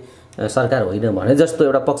 अरूका चाहिँ सरकार होइन भने जस्तो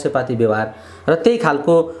एउटा पक्षपाती व्यवहार र त्यही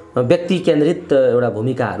खालको व्यक्ति केन्द्रित एउटा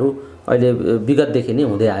भूमिकाहरू अहिले विगतदेखि नै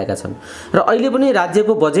हुँदै आएका छन्। र अहिले पनि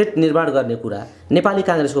राज्यको बजेट निर्माण गर्ने कुरा नेपाली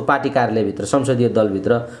काङ्ग्रेसको पार्टी कार्यालयभित्र, संसदीय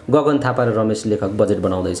दलभित्र गगन थापा र रमेश लेखक बजेट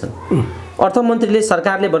बनाउँदैछन्। अर्थमन्त्रीले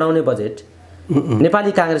सरकारले बनाउने बजेट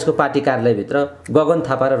नेपाली काङ्ग्रेसको पार्टी कार्यालयभित्र गगन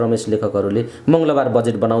थापा र रमेश लेखकहरूले मङ्गलबार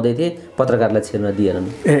बजेट बनाउँदै थिए, पत्रकारलाई छिर्न दिएनन्।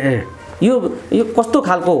 यो कस्तो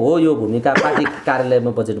खालको हो यो भूमिका? पार्टी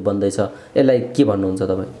कार्यालयमा बजेट बन्दैछ, यसलाई के भन्नुहुन्छ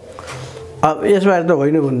तपाईँ? अब यसबारे त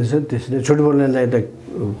होइन भन्दैछ, त्यसले छुट बोल्नेलाई त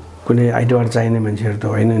कुनै आइतबार चाहिने मान्छेहरू त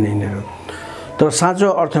होइन नि यिनीहरू। तर साँचो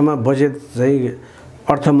अर्थमा बजेट चाहिँ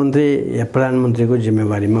अर्थमन्त्री या प्रधानमन्त्रीको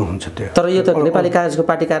जिम्मेवारीमा हुन्छ त्यो। तर यो त नेपाली काङ्ग्रेसको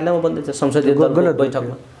पार्टी कार्यालयमा बन्दैछ संसदीय दलको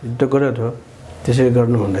बैठकमा। त्यो गलत हो, त्यसरी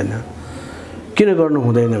गर्नु हुँदैन। किन गर्नु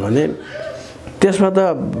हुँदैन भने त्यसमा त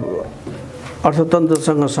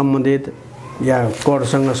अर्थतन्त्रसँग सम्बन्धित या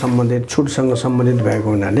करसँग सम्बन्धित छुटसँग सम्बन्धित भएको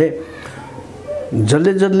हुनाले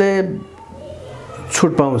जसले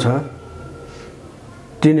छुट पाउँछ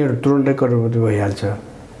तिनीहरू तुरुन्तै करोडपति भइहाल्छ।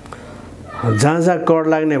 जहाँ कर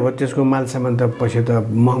लाग्ने भयो त्यसको माल सामान त पछि त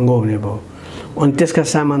महँगो हुने भयो, अनि त्यसका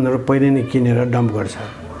सामानहरू पहिले नै किनेर डम्प गर्छ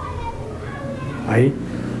है।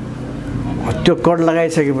 त्यो कर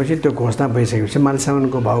लगाइसकेपछि त्यो घोषणा भइसकेपछि माल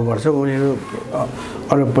सामानको भाउ बढ्छ, उनीहरू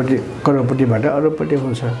अरबपट्टि करोडपट्टिबाट अरबपट्टि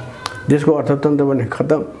हुन्छ। देशको अर्थतन्त्र पनि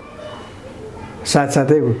खतम।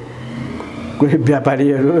 साथसाथै कुनै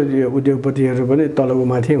व्यापारीहरू उद्योगपतिहरू पनि तलको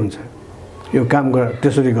माथि हुन्छ। यो काम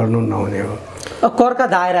त्यसरी गर्नु नहुने हो। करका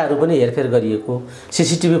दायराहरू पनि हेरफेर गरिएको,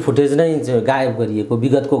 सीसीटीभी फुटेज नै गायब गरिएको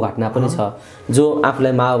विगतको घटना पनि छ। जो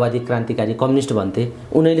आफूलाई माओवादी क्रान्तिकारी कम्युनिस्ट भन्थे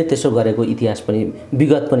उनीहरूले त्यसो गरेको इतिहास पनि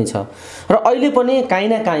विगत पनि छ। र अहिले पनि काहीँ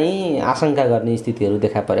न काहीँ आशंका गर्ने स्थितिहरू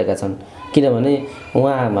देखा परेका छन्। किनभने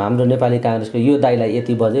उहाँ हाम्रो नेपाली काङ्ग्रेसको यो दाइलाई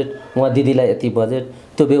यति बजेट, उहाँ दिदीलाई यति बजेट,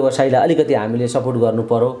 त्यो व्यवसायीलाई अलिकति हामीले सपोर्ट गर्नु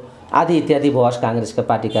पर्यो आदि इत्यादि बहस काङ्ग्रेसका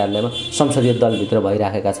पार्टी कार्यालयमा संसदीय दलभित्र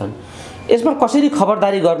भइराखेका छन्। यसमा कसरी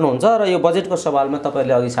खबरदारी गर्नुहुन्छ र यो बजेटको सवालमा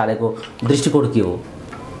तपाईँले अघि सारेको दृष्टिकोण के हो?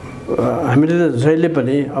 हामीले त जहिले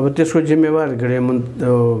पनि अब त्यसको जिम्मेवार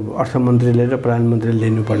अर्थमन्त्रीले र प्रधानमन्त्रीले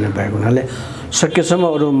लिनुपर्ने भएको हुनाले सकेसम्म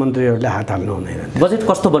अरू मन्त्रीहरूले हात हाल्नु हुँदैन। बजेट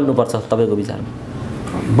कस्तो बन्नुपर्छ तपाईँको विचारमा?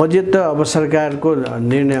 बजेट त अब सरकारको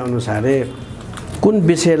निर्णयअनुसारै कुन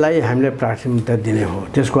विषयलाई हामीले प्राथमिकता दिने हो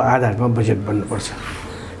त्यसको आधारमा बजेट बन्नुपर्छ।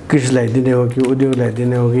 कृषिलाई दिने हो कि उद्योगलाई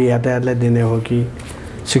दिने हो कि यातायातलाई दिने हो कि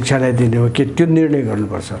शिक्षालाई दिने हो कि त्यो निर्णय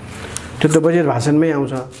गर्नुपर्छ। त्यो त बजेट भाषणमै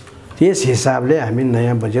आउँछ। यस हिसाबले हामी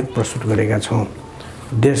नयाँ बजेट प्रस्तुत गरेका छौँ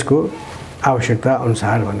देशको आवश्यकता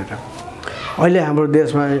अनुसार भनेर। अहिले हाम्रो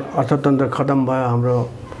देशमा अर्थतन्त्र खतम भयो, हाम्रो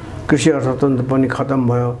कृषि अर्थतन्त्र पनि खतम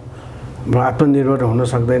भयो, आत्मनिर्भर हुन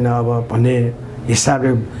सक्दैन अब भन्ने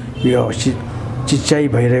हिसाबले यो चिच्चाइ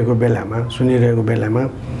भइरहेको बेलामा सुनिरहेको बेलामा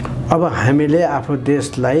अब हामीले आफ्नो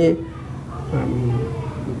देशलाई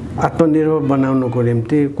आत्मनिर्भर बनाउनको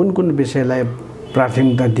निम्ति कुन विषयलाई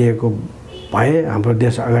प्राथमिकता दिएको भए हाम्रो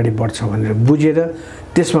देश अगाडि बढ्छ भनेर बुझेर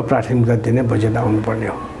त्यसमा प्राथमिकता दिने बजेट आउनुपर्ने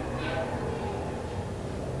हो।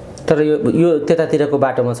 तर यो त्यतातिरको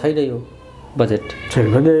बाटोमा छैन यो बजेट। छैन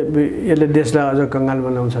भने यसले देशलाई अझ कङ्गाल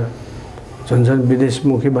बनाउँछ, झन्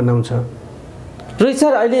विदेशमुखी बनाउँछ। रोहित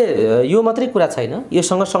सर, अहिले यो मात्रै कुरा छैन,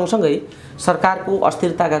 योसँग सँगसँगै सरकारको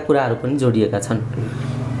अस्थिरताका कुराहरू पनि जोडिएका छन्।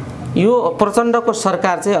 यो प्रचण्डको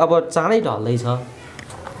सरकार चाहिँ अब चाँडै ढल्दैछ,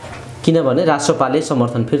 किनभने राष्ट्रपालले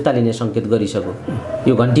समर्थन फिर्ता लिने सङ्केत गरिसक्यो।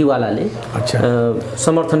 यो घन्टीवालाले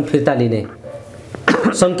समर्थन फिर्ता लिने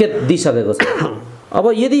सङ्केत दिइसकेको छ। अब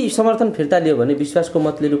यदि समर्थन फिर्ता लियो भने विश्वासको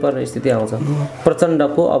मत लिनुपर्ने स्थिति आउँछ।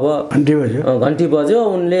 प्रचण्डको अब घन्टी बज्यो,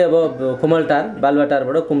 उनले अब खुमलटार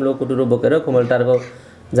बालुवाटारबाट कुम्लो कुटुरो बोकेर खुमलटारको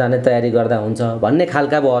जाने तयारी गर्दा हुन्छ भन्ने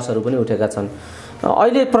खालका बहसहरू पनि उठेका छन्।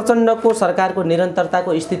 अहिले प्रचण्डको सरकारको निरन्तरताको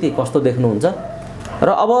स्थिति कस्तो देख्नुहुन्छ र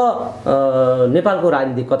अब नेपालको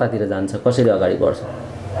राजनीति कतातिर जान्छ, कसरी अगाडि बढ्छ?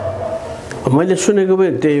 मैले सुनेको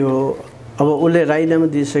पनि त्यही हो। अब उसले राजीनामा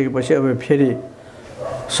दिइसकेपछि अब फेरि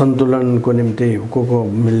सन्तुलनको निम्ति को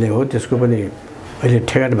मिल्ने हो त्यसको पनि अहिले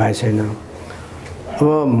ठेगाट भएको छैन। अब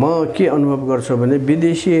म के अनुभव गर्छु भने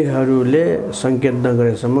विदेशीहरूले सङ्केत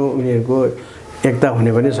नगरेसम्म उनीहरूको एकता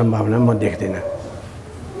हुने पनि सम्भावना म देख्दिनँ।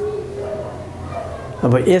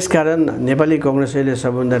 अब यसकारण नेपाली काङ्ग्रेस अहिले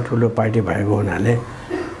सबभन्दा ठुलो पार्टी भएको हुनाले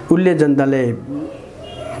उसले जनताले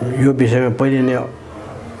यो विषयमा पहिले नै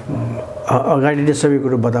अगाडि नै सबै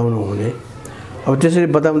कुरो बताउनु हुने। अब त्यसरी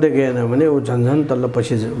बताउँदै गएन भने ऊ झन् तल्लो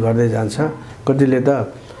पछि गर्दै जान्छ। कतिले त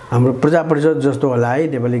हाम्रो प्रजा परिषद जस्तो होला है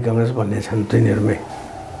नेपाली काङ्ग्रेस भन्ने छन् तिनीहरूमै।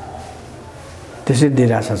 त्यसै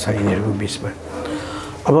निराशा छ यिनीहरूको बिचमा।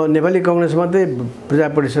 अब नेपाली काङ्ग्रेस मात्रै प्रजा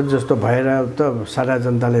परिषद जस्तो भएर त सारा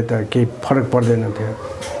जनताले त केही फरक पर्दैन थियो।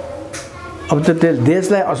 अब त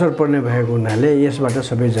देशलाई असर पर्ने भएको हुनाले यसबाट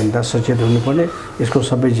सबै जनता सचेत हुनुपर्ने, यसको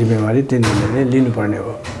सबै जिम्मेवारी तिनीहरूले नै लिनुपर्ने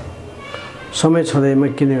हो। समय छँदैमा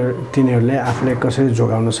तिनीहरूले आफूलाई कसरी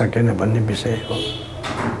जोगाउन सकेन भन्ने विषय हो।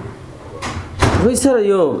 रोहित सर,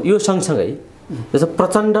 यो सँगसँगै जस्तो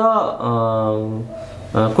प्रचण्ड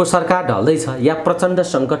को सरकार ढल्दैछ या प्रचण्ड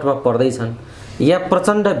सङ्कटमा पर्दैछन् या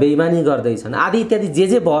प्रचण्ड बेइमानी गर्दैछन् आदि इत्यादि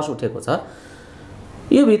जे बहस उठेको छ,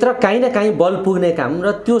 यो भित्र काहीँ न काहीँ बल पुग्ने काम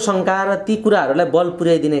र त्यो शङ्का र ती कुराहरूलाई बल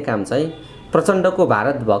पुर्याइदिने काम चाहिँ प्रचण्डको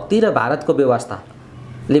भारत भक्ति र भारतको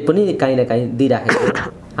व्यवस्थाले पनि काहीँ न काहीँ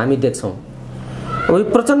दिइराखेको हामी देख्छौँ।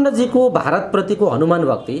 अब प्रचण्डजीको भारतप्रतिको हनुमान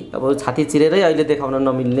भक्ति अब छाती चिरेरै अहिले देखाउन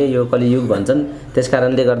नमिल्ने यो कलियुग भन्छन्, त्यस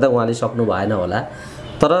कारणले गर्दा उहाँले सक्नु भएन होला।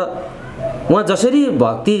 तर उहाँ जसरी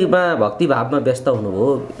भक्तिभावमा व्यस्त हुनुभयो,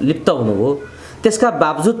 लिप्त हुनुभयो, त्यसका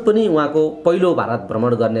बावजुद पनि उहाँको पहिलो भारत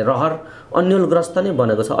भ्रमण गर्ने रहर अन्यलग्रस्त नै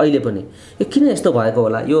बनेको छ अहिले पनि। यो किन यस्तो भएको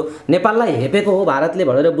होला? यो नेपाललाई हेपेको हो भारतले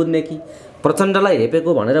भनेर बुझ्ने कि प्रचण्डलाई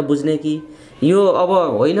हेपेको भनेर बुझ्ने कि यो अब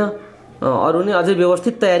होइन अरू नै अझै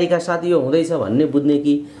व्यवस्थित तयारीका साथ यो हुँदैछ भन्ने बुझ्ने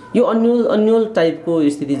कि यो अन्यल टाइपको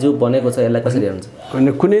स्थिति जो बनेको छ यसलाई कसरी हेर्नुहुन्छ?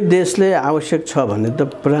 होइन, कुनै देशले आवश्यक छ भने त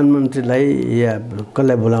प्रधानमन्त्रीलाई या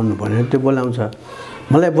कसलाई बोलाउनु भने त्यो बोलाउँछ।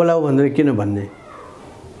 मलाई बोलाऊ भनेर किन भन्ने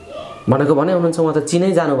भनेको भने हुनुहुन्छ उहाँ त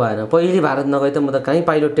चिनै जानु भएन, पहिले भारत नगए त म त कहीँ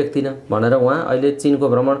पाइलो टेक्दिनँ भनेर उहाँ अहिले चिनको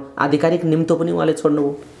भ्रमण आधिकारिक निम्तो पनि उहाँले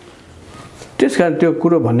छोड्नुभयो। त्यस कारण त्यो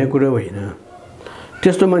कुरो भन्ने कुरो होइन।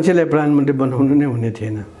 त्यस्तो मान्छेलाई प्रधानमन्त्री बनाउनु नै हुने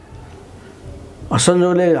थिएन।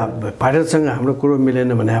 असंजोगले भारतसँग हाम्रो कुरो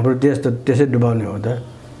मिलेन भने हाम्रो देश त त्यसै डुबाउने हो त?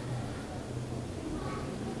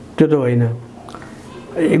 त्यो त होइन।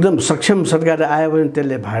 एकदम सक्षम सरकार आयो भने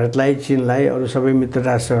त्यसले भारतलाई, चीनलाई, अरू सबै मित्र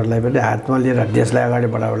राष्ट्रहरूलाई पनि हातमा लिएर देशलाई अगाडि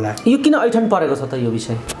बढाउला। यो किन ऐठन परेको छ त यो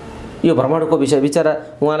विषय? यो भ्रमणको विषय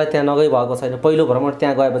बिचरा उहाँलाई त्यहाँ नगई भएको छैन। पहिलो भ्रमण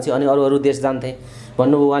त्यहाँ गएपछि अनि अरू देश जान्थे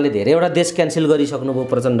भन्नुभयो। उहाँले धेरैवटा देश क्यान्सल गरिसक्नुभयो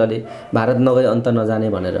प्रचण्डले, भारत नगई अन्त नजाने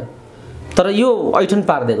भनेर। तर यो ऐठन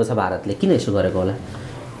पारिदिएको छ भारतले, किन यसो गरेको होला?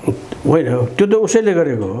 होइन, त्यो त उसैले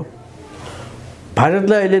गरेको हो।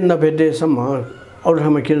 भारतलाई अहिले नभेटेसम्म अरू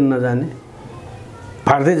ठाउँमा किन नजाने?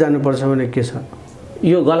 भारतै जानुपर्छ भने के छ?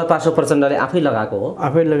 यो गलपासो प्रचण्डले आफै लगाएको हो।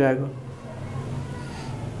 आफै लगाएको।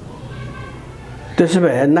 त्यसो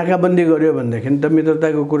भए नाकाबन्दी गर्यो भनेदेखि त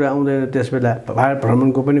मित्रताको कुरा आउँदैन, त्यस बेला भारत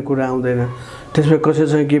भ्रमणको पनि कुरा आउँदैन। त्यसमा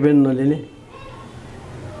कसैसँग के पनि नलिने,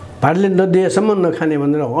 भारतले नदिएसम्म नखाने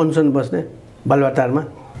भनेर अनसन बस्ने बालुवाटारमा,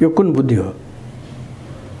 यो कुन बुद्धि हो?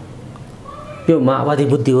 यो माओवादी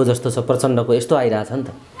बुद्धि हो जस्तो छ प्रचण्डको। यस्तो आइरहेछ नि त,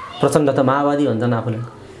 प्रचण्ड त माओवादी भन्छन् आफूलाई।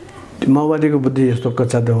 माओवादीको बुद्धि यस्तो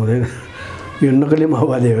कच्चा त हुँदैन। यो नक्कली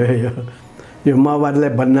माओवादी हो। यो माओवादीलाई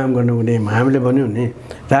बदनाम गर्नु हुने, हामीले भन्यौँ नि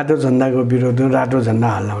रातो झन्डाको विरोधमा रातो झन्डा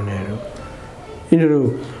हल्लाउनेहरू, यिनीहरू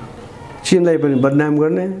चीनलाई पनि बदनाम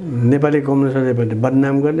गर्ने, नेपाली कम्युनिस्टलाई पनि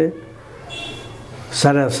बदनाम गर्ने,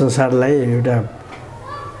 सारा संसारलाई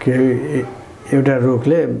एउटा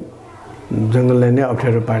रुखले जङ्गललाई नै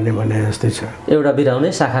अप्ठ्यारो पार्ने भने जस्तै छ। एउटा बिराउने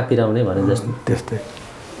शाखा पिराउने भने जस्तो। त्यस्तै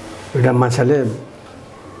एउटा माछाले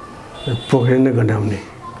पोखरी नै गनाउने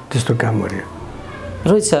त्यस्तो काम गर्यो।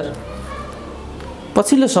 रोहित सर,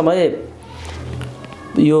 पछिल्लो समय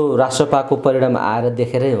यो राष्ट्रपाको परिणाम आएर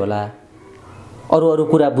देखेरै होला, अरू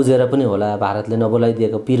कुरा बुझेर पनि होला, भारतले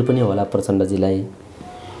नबोलाइदिएको पिर पनि होला प्रचण्डजीलाई।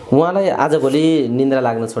 उहाँलाई आजभोलि निन्द्रा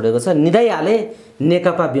लाग्न छोडेको छ। निदाइहाले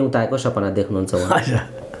नेकपा बिउताएको सपना देख्नुहुन्छ उहाँ।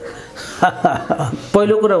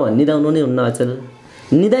 पहिलो कुरा हो निदाउनु नै हुन्न अचेल।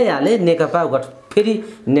 निदाइहाले नेकपा फेरि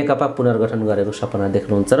नेकपा पुनर्गठन गरेको सपना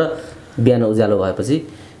देख्नुहुन्छ र बिहान उज्यालो भएपछि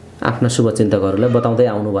आफ्ना शुभचिन्तकहरूलाई बताउँदै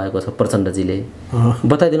आउनुभएको छ प्रचण्डजीले।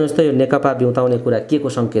 बताइदिनुहोस् त यो नेकपा बिउताउने कुरा के को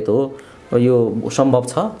सङ्केत हो? यो सम्भव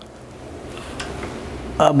छ?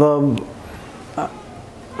 अब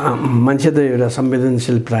मान्छे त एउटा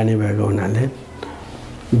संवेदनशील प्राणी भएको हुनाले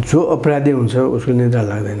जो अपराधी हुन्छ उसको निद्रा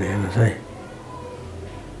लाग्दैन। हेर्नुहोस् है,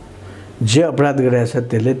 जे अपराध गरेछ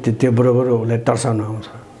त्यसले त्यो बरोबर उसलाई तर्साउन आउँछ।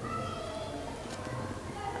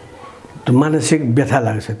 त्यो मानसिक व्यथा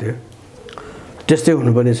लाग्छ। त्यो त्यस्तै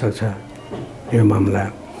हुनु पनि सक्छ यो मामला।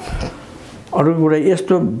 अरू कुरा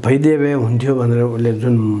यस्तो भइदिए भए हुन्थ्यो भनेर उसले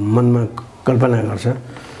जुन मनमा कल्पना गर्छ,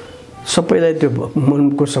 सबैलाई त्यो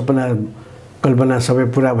मनको सपना कल्पना सबै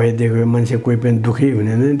पुरा भइदिएको मान्छे कोही पनि दुःखी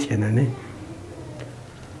हुने नै थिएन नि।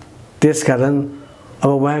 त्यसकारण अब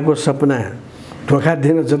उहाँको सपना धोका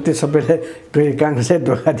दिन जति सबैलाई, कहिले काङ्ग्रेसलाई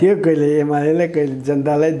धोका दियो, कहिले एमालेलाई, कहिले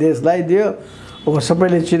जनतालाई, देशलाई दियो। अब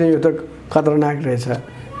सबैले चिने यो त खतरनाक रहेछ,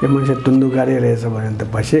 यो मान्छे तुन्दुकारी रहेछ भने त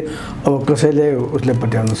पछि अब कसैले उसले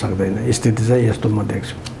पट्याउन सक्दैन। स्थिति चाहिँ यस्तो म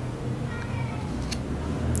देख्छु।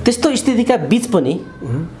 त्यस्तो स्थितिका बिच पनि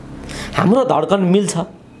हाम्रो धड्कन मिल्छ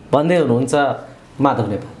भन्दै हुनुहुन्छ माधव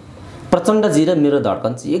नेपाल। प्रचण्डजी र मेरो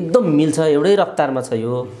धड्कन चाहिँ एकदम मिल्छ, एउटै रफ्तारमा छ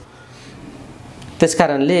यो।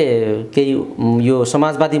 त्यसकारणले केही यो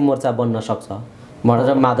समाजवादी मोर्चा बन्न सक्छ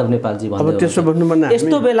भनेर माधव नेपालजी भन्दै। अब त्यसो भन्नुपर्ने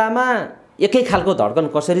यस्तो बेलामा एकै खालको धड्कन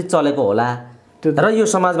कसरी चलेको होला र यो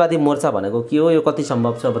समाजवादी मोर्चा भनेको के हो, यो कति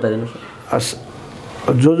सम्भव छ बताइदिनुहोस्।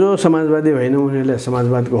 जो समाजवादी होइन उनीहरूले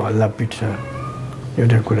समाजवादको हल्ला पिट्छ,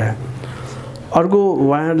 एउटा कुरा। अर्को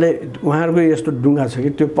उहाँहरूको यस्तो डुङ्गा छ कि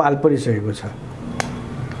त्यो पाल परिसकेको छ।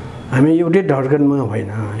 हामी एउटै धड्कनमा होइन,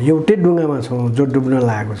 एउटै डुङ्गामा छौँ जो डुब्न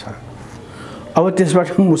लागेको छ। अब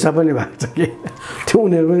त्यसबाट मुसा पनि भएको छ कि त्यो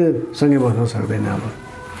उनीहरू पनि सँगै बस्न सक्दैन। अब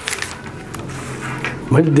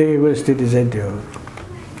मैले देखेको स्थिति चाहिँ त्यो हो।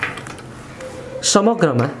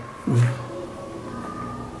 समग्रमा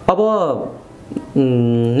अब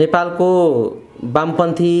नेपालको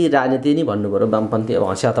वामपन्थी राजनीति नै भन्नु पर्यो। वामपन्थी अब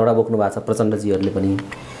हँसिया हतौडा बोक्नु भएको छ प्रचण्डजीहरूले पनि,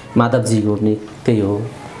 माधवजीको पनि त्यही हो।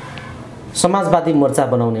 समाजवादी मोर्चा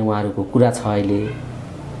बनाउने उहाँहरूको कुरा छ अहिले।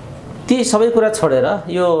 ती सबै कुरा छोडेर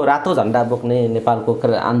यो रातो झन्डा बोक्ने नेपालको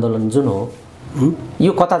आन्दोलन जुन हो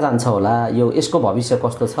यो कता जान्छ होला, यो यसको भविष्य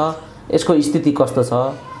कस्तो छ, यसको स्थिति कस्तो छ।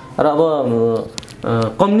 र अब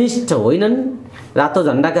कम्युनिस्ट होइनन्, रातो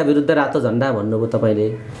झन्डाका विरुद्ध रातो झन्डा भन्नुभयो तपाईँले।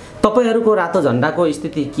 तपाईँहरूको रातो झन्डाको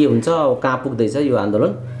स्थिति के हुन्छ, अब कहाँ पुग्दैछ यो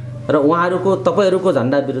आन्दोलन, र उहाँहरूको तपाईँहरूको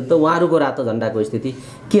झन्डा विरुद्ध उहाँहरूको रातो झन्डाको स्थिति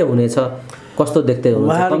के हुनेछ, कस्तो देख्दै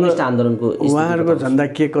हुनुहुन्छ कम्युनिस्ट आन्दोलनको? उहाँहरूको झन्डा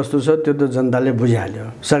के कस्तो छ त्यो त जनताले बुझिहाल्यो।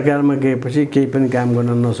 सरकारमा गएपछि केही पनि काम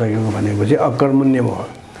गर्न नसकेको भनेपछि अकर्मण्य भयो,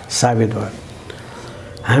 साबित भयो।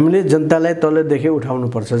 हामीले जनतालाई तलदेखि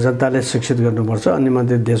उठाउनुपर्छ, जनताले शिक्षित गर्नुपर्छ, अनि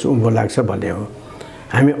मात्रै देश उँभो लाग्छ भन्ने हो।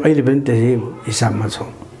 हामी अहिले पनि त्यसै हिसाबमा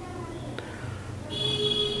छौँ।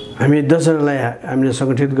 हामी 10 जनालाई हामीले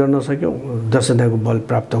सङ्गठित गर्न सक्यौँ, 10 जनाको बल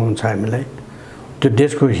प्राप्त हुन्छ हामीलाई, त्यो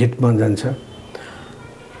देशको हितमा जान्छ।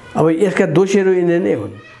 अब यसका दोषीहरू यिनीहरू नै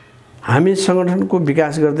हुन्। हामी सङ्गठनको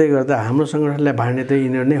विकास गर्दै गर्दा हाम्रो सङ्गठनलाई भाड्ने त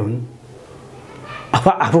यिनीहरू नै हुन्। अब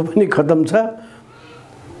आफू पनि खतम छ,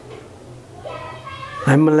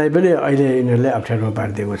 हामीलाई पनि अहिले यिनीहरूले अप्ठ्यारोमा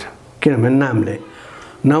पारिदिएको छ। किनभने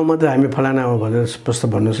नाउँ मात्रै हामी फलाना हो भनेर स्पष्ट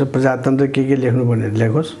भन्नुहोस्। प्रजातन्त्र के लेख्नु भनेर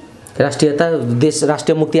लेखोस्। राष्ट्रियता, देश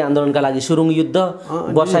राष्ट्रिय मुक्ति आन्दोलनका लागि सुरुङ युद्ध,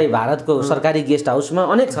 बसाई भारतको सरकारी गेस्ट हाउसमा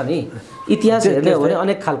अनेक छ नि। इतिहास हेर्ने हो भने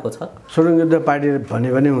अनेक खालको छ। सुरुङ युद्ध पार्टी भने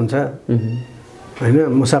पनि हुन्छ होइन,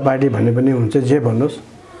 मुसा पार्टी भने पनि हुन्छ, जे भन्नुहोस्।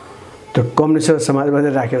 त्यो कम्युनिस्ट र समाजवादी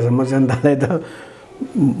राखेसम्म जनतालाई त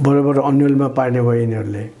बरोबर अन्यलमा पार्ने भयो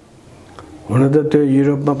यिनीहरूले। हुन त त्यो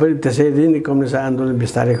युरोपमा पनि त्यसरी नै कम्युनिस्ट आन्दोलन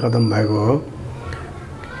बिस्तारै खतम भएको हो।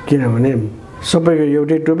 किनभने सबैको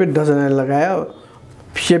एउटै टोपी 10 जनाले लगायो,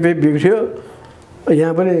 सेपै बिग्रियो।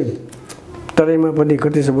 यहाँ पनि तराईमा पनि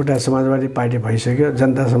कति वटा समाजवादी पार्टी भइसक्यो,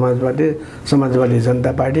 जनता समाजवादी, समाजवादी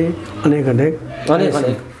जनता पार्टी, अनेक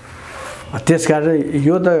त्यसकारण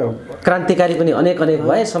यो त क्रान्तिकारी पनि अनेक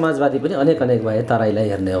भए, समाजवादी पनि अनेक भए। तराईलाई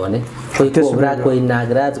हेर्ने हो भने कोही कोब्रा, कोही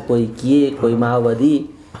नागराज, कोही के, कोही माओवादी,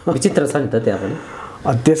 विचित्र छ नि त त्यहाँ पनि।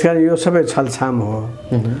 त्यसकारण यो सबै छलछाम हो।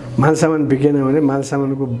 मालसामान बिकेन भने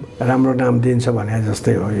मालसामानको राम्रो नाम दिन्छ भने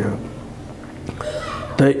जस्तै हो यो।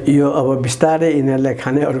 त यो अब बिस्तारै यिनीहरूलाई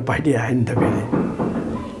खाने अरू पार्टी आयो नि त। फेरि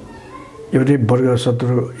एउटै वर्ग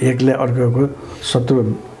शत्रु, एकले अर्कोको शत्रु,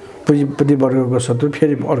 पुँजीपति वर्गको शत्रु,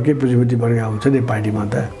 फेरि अर्कै पुँजीपति वर्ग आउँछ नि पार्टीमा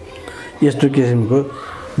त। यस्तो किसिमको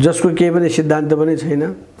जसको केही पनि सिद्धान्त पनि छैन,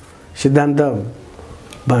 सिद्धान्त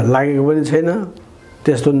लागेको पनि छैन,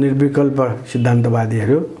 त्यस्तो निर्विकल्प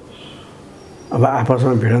सिद्धान्तवादीहरू अब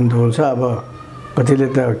आपसमा भिडन्त हुन्छ। अब कतिले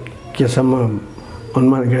त केसम्म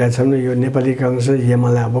अनुमान गरेका छन् यो नेपाली काङ्ग्रेस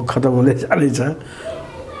एमाले अब खतम हुँदै जाँदैछ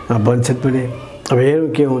भन्छ पनि। अब हेरौँ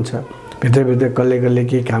के हुन्छ, भित्रभित्र कसले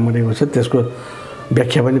के काम गरेको छ त्यसको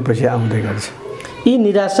व्याख्या पनि पछि आउँदै गर्छ। यी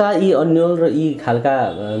निराशा, यी अन्यल र यी खालका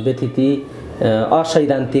व्यथिति,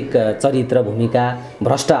 असैद्धान्तिक चरित्र, भूमिका,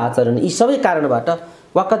 भ्रष्ट आचरण, यी सबै कारणबाट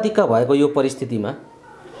वाक्कदिक्क भएको यो परिस्थितिमा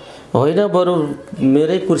होइन बरु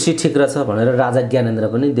मेरै कुर्सी ठिक रहेछ भनेर राजा ज्ञानेन्द्र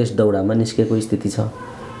पनि देश दौडामा निस्केको स्थिति छ।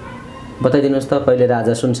 बताइदिनुहोस् त, कहिले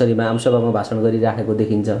राजा सुनसरीमा आमसभामा भाषण गरिराखेको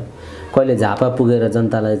देखिन्छ, कहिले झापा पुगेर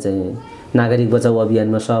जनतालाई चाहिँ नागरिक बचाउ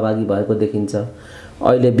अभियानमा सहभागी भएको देखिन्छ।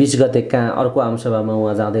 अहिले 20 गते कहाँ अर्को आमसभामा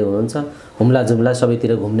उहाँ जाँदै हुनुहुन्छ, हुम्ला जुम्ला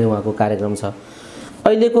सबैतिर घुम्ने उहाँको कार्यक्रम छ।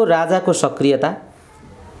 अहिलेको राजाको सक्रियता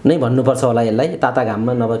नै भन्नुपर्छ होला यसलाई, ताता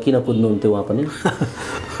घाममा नभए किन कुद्नुहुन्थ्यो उहाँ पनि।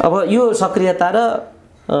 अब यो सक्रियता र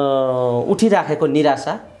उठिराखेको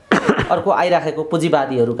निराशा, अर्को आइराखेको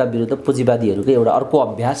पुँजीवादीहरूका विरुद्ध पुँजीवादीहरूको एउटा अर्को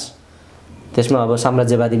अभ्यास, त्यसमा अब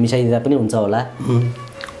साम्राज्यवादी मिसाइदिँदा पनि हुन्छ होला।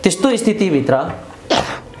 त्यस्तो स्थितिभित्र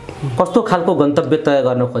कस्तो खालको गन्तव्य तय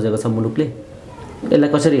गर्न खोजेको छ मुलुकले, यसलाई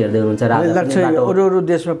कसरी हेर्दै हुनुहुन्छ? लाग्छ अरू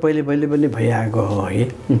देशमा पहिले पनि भइआएको हो है।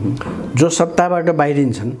 जो सत्ताबाट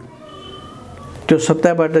बाहिरिन्छन् त्यो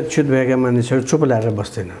सत्ताबाट च्युत भएका मानिसहरू चुप लाएर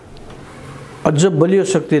बस्दैन, अझ बलियो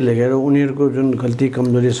शक्ति लिएर उनीहरूको जुन गल्ती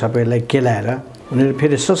कमजोरी सबैलाई केलाएर उनीहरू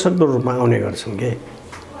फेरि सशक्त रूपमा आउने गर्छन् के।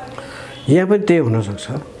 यहाँ पनि त्यही हुनसक्छ,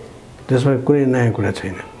 त्यसमा कुनै नयाँ कुरा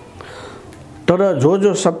छैन। तर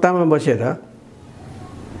जो सत्तामा बसेर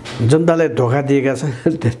जनतालाई धोका दिएका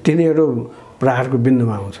छन् तिनीहरू प्रहारको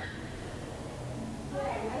बिन्दुमा आउँछ।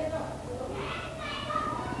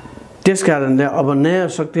 त्यस कारणले अब नयाँ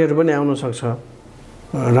शक्तिहरू पनि आउन सक्छ,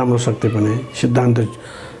 राम्रो शक्ति पनि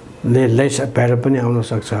सिद्धान्तले लेस भएर पनि आउन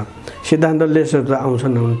सक्छ। सिद्धान्त लेसहरू त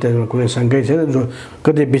आउँछन्, त्यसमा कुनै शङ्कै छैन। जो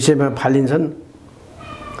कति विषयमा फालिन्छन्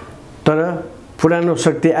तर पुरानो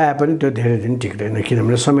शक्ति आए पनि त्यो धेरै दिन टिक्दैन,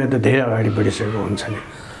 किनभने समय त धेरै अगाडि बढिसकेको हुन्छ नि।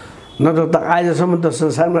 नत्र त आजसम्म त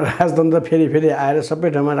संसारमा राजतन्त्र फेरि फेरि आएर सबै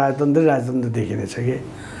ठाउँमा राजतन्त्र देखिनेछ कि,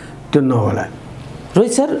 त्यो नहोला।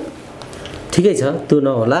 रोहित सर ठिकै छ, त्यो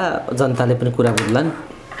नहोला, जनताले पनि कुरा बुझ्लान्,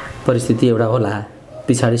 परिस्थिति एउटा होला,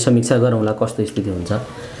 पछाडि समीक्षा गरौँला कस्तो स्थिति हुन्छ।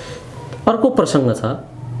 अर्को प्रसङ्ग छ,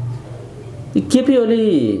 केपी ओली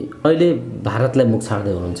अहिले भारतलाई मुख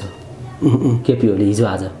छाड्दै हुनुहुन्छ। केपी ओली हिजो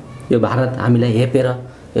आज यो भारत हामीलाई हेपेर,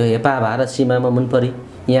 यो हेपा भारत सीमामा मनपरी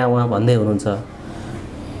यहाँ उहाँ भन्दै हुनुहुन्छ।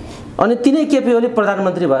 अनि तिनै केपी ओली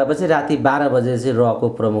प्रधानमन्त्री भएपछि राति 12 बजे चाहिँ रको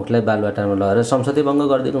प्रमुखलाई बालुवाटारमा लगेर संसदीय भङ्ग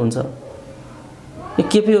गरिदिनुहुन्छ। यो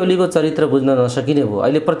केपी ओलीको चरित्र बुझ्न नसकिने भयो।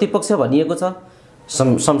 अहिले प्रतिपक्ष भनिएको छ,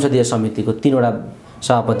 संसदीय समितिको 3वटा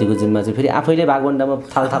सभापतिको जिम्मा चाहिँ फेरि आफैले भागवण्डामा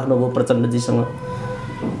थाल थाप्नुभयो प्रचण्डजीसँग।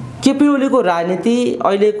 केपी ओलीको राजनीति,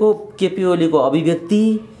 अहिलेको केपी ओलीको अभिव्यक्ति,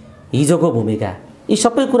 हिजोको भूमिका, यी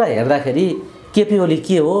सबै कुरा हेर्दाखेरि केपी ओली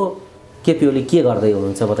के हो, केपी ओली के गर्दै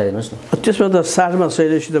हुनुहुन्छ बताइदिनुहोस् न। त्यसमा त साथमा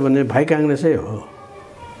शैलेसित भन्ने भाइ काङ्ग्रेसै हो,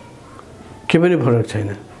 के पनि फरक छैन।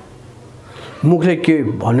 मुखले के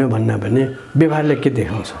भन्यो भन्दा पनि व्यवहारले के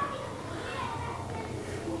देखाउँछ।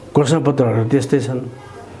 घोषणापत्रहरू त्यस्तै छन्,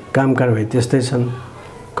 काम कारबाही त्यस्तै छन्,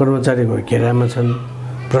 कर्मचारीको घेरामा छन्,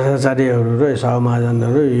 भ्रष्टाचारीहरू र सभा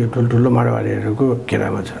महाजनहरू यो ठुल्ठुलो माडवाडीहरूको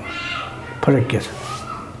घेरामा छन्। फरक के छ?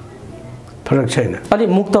 फरक छैन। अलि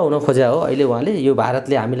मुक्त हुन खोज्या हो अहिले उहाँले। यो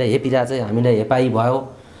भारतले हामीलाई हेपिरहेछ, हामीलाई हेपाई भयो,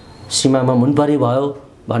 सीमामा मुनपरी भयो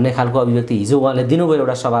भन्ने खालको अभिव्यक्ति हिजो उहाँले दिनुभयो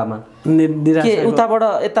एउटा सभामा। के उताबाट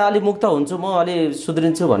यता अलि मुक्त हुन्छु म, अलि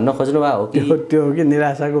सुध्रिन्छु भन्न खोज्नु भयो हो कि? त्यो हो कि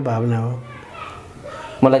निराशाको भावना हो।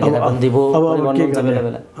 मलाई घेराबन्दी भयो भन्नुहुन्छ बेला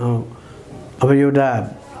बेला। अब एउटा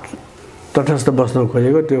तटस्थ बस्न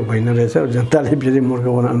खोजेको त्यो होइन रहेछ, जनताले फेरि मूर्ख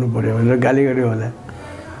बनाउनु पऱ्यो भनेर गाली गर्यो होला।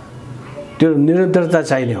 त्यो निरन्तरता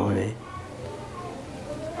चाहिने हो नि।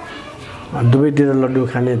 दुवैतिर लड्डु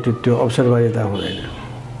खाने त्यो अवसरवादिता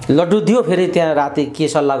हुँदैन। लड्डु दियो फेरि त्यहाँ राति के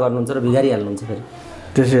सल्लाह गर्नुहुन्छ र बिगारिहाल्नुहुन्छ फेरि।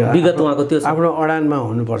 त्यसै विगत उहाँको त्यो आफ्नो अडानमा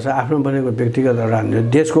हुनुपर्छ, आफ्नो बनेको व्यक्तिगत अडान,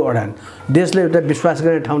 देशको अडान। देशले एउटा विश्वास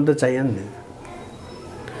गर्ने ठाउँ त चाहियो नि।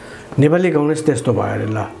 नेपाली कङ्ग्रेस त्यस्तो भयो अरे,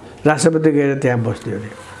 ल राष्ट्रपति गएर त्यहाँ बस्थ्यो अरे,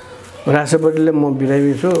 राष्ट्रपतिले म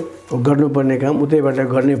बिरामी छु, गर्नुपर्ने काम उतैबाट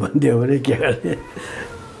गर्ने भनिदियो भने के गर्ने?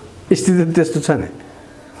 स्थिति त्यस्तो छ नि।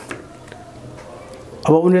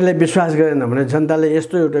 अब उनीहरूलाई विश्वास गरेन भने जनताले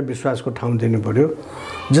यस्तो एउटा विश्वासको ठाउँ दिनु पऱ्यो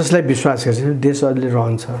जसलाई विश्वास गर्छ देश अहिले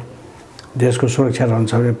रहन्छ, देशको सुरक्षा रहन्छ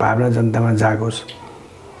भने भावना जनतामा जागोस्।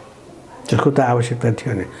 त्यसको त आवश्यकता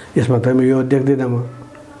थियो नि। यसमा त यो देख्दिनँ म।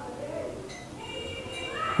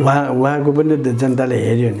 उहाँको पनि जनताले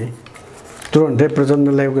हेऱ्यो नि, तुरन्तै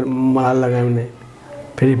प्रचण्डलाई माला लगाउने,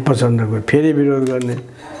 फेरि प्रचण्डको फेरि विरोध गर्ने,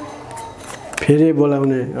 फेरि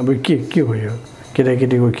बोलाउने। अब के हो यो?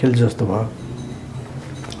 केटाकेटीको खेल जस्तो भयो।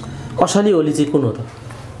 असली ओली चाहिँ कुन हो त?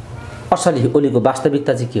 असली ओलीको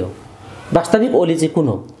वास्तविकता चाहिँ के हो? वास्तविक ओली चाहिँ कुन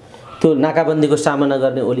हो? त्यो नाकाबन्दीको सामना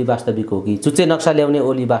गर्ने ओली वास्तविक हो कि? चुच्चे नक्सा ल्याउने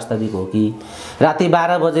ओली वास्तविक हो कि? राति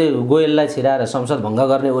 12 बजे गोयललाई छिराएर संसद भङ्ग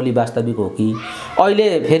गर्ने ओली वास्तविक हो कि? अहिले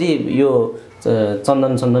फेरि यो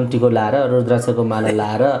चन्दन टिको लाएर, रुद्राक्षको माला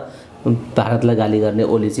लाएर भारतलाई गाली गर्ने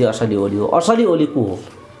ओली चाहिँ असली ओली हो। असली ओली को हो?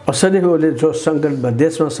 असली ओली जो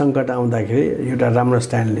देशमा सङ्कट आउँदाखेरि एउटा राम्रो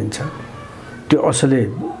स्ट्यान्ड लिन्छ, त्यो असली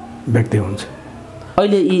व्यक्ति हुन्छ।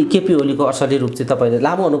 अहिले यी केपी ओलीको असली रूप चाहिँ तपाईँले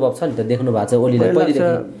लामो अनुभव छ नि त, देख्नु भएको छ ओलीलाई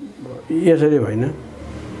पहिलेदेखि। यसरी होइन,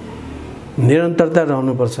 निरन्तरता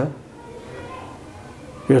रहनुपर्छ।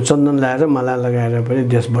 यो चन्दन लगाएर माला लगाएर पनि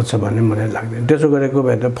देश बच्छ भन्ने मलाई लाग्दैन। त्यसो गरेको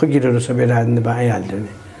भए त फकिरहरू सबै राजनीतिमा आइहाल्थ्यो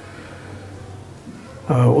नि।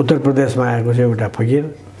 उत्तर प्रदेशमा आएको चाहिँ एउटा फकिर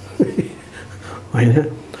होइन,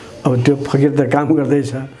 अब त्यो फकिर त काम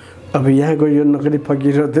गर्दैछ। अब यहाँको यो नकली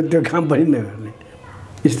फकिर त त्यो काम पनि नगर्ने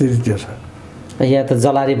स्थिति त्यो छ। यहाँ त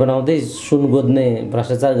जलारी बनाउँदै सुन गोद्ने,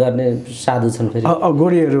 भ्रष्टाचार गर्ने साधु छन् फेरि।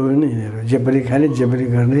 अगोरीहरू पनि यिनीहरू जे पनि खाने जे पनि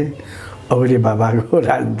गर्ने अगोरी बाबाको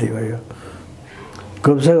राजनीति हो यो।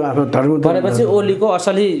 गप्छ आफ्नो धर्म भनेपछि ओलीको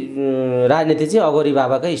असली राजनीति चाहिँ अगोरी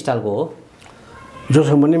बाबाकै स्टाइलको हो।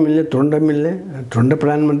 जोसँग पनि मिल्ने, तुरन्त मिल्ने, तुरन्त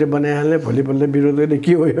प्रधानमन्त्री बनाइहाल्ने, भोलिपल्ट विरोध गर्ने।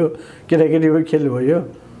 के हो यो? केटाकेटीको खेल हो यो।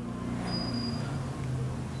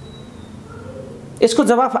 यसको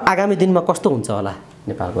जवाफ आगामी दिनमा कस्तो हुन्छ होला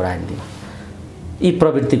नेपालको राजनीतिमा? यी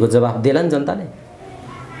प्रवृत्तिको जवाफ देला नि जनताले?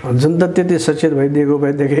 जनता त्यति सचेत भइदिएको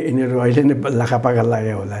भएदेखि यिनीहरू अहिले नै लाखापाखा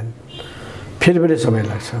लाग्यो होला नि। फेरि पनि समय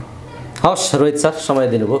लाग्छ। हवस् रोहित सर, समय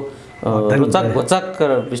दिनुभयो। रोचक घोचक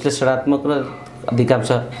र विश्लेषणात्मक र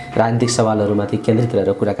अधिकांश राजनीतिक सवालहरूमाथि केन्द्रित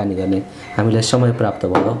रहेर कुराकानी गर्ने हामीलाई समय प्राप्त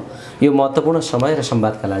भयो। यो महत्त्वपूर्ण समय र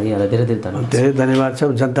संवादका लागि यहाँलाई धेरै धेरै धन्यवाद। धेरै धन्यवाद छ।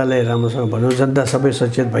 जनताले राम्रोसँग भनौँ, जनता सबै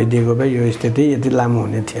सचेत भइदिएको भए यो स्थिति यति लामो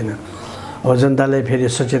हुने थिएन। अब जनताले फेरि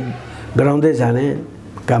सचेत गराउँदै जाने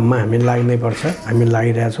काममा हामी लाग्नै पर्छ। हामी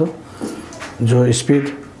लागिरहेछौँ। जो स्पिड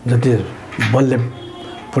जति बलले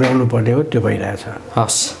पुर्याउनु पर्ने हो त्यो भइरहेछ।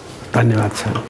 हस्, धन्यवाद छ।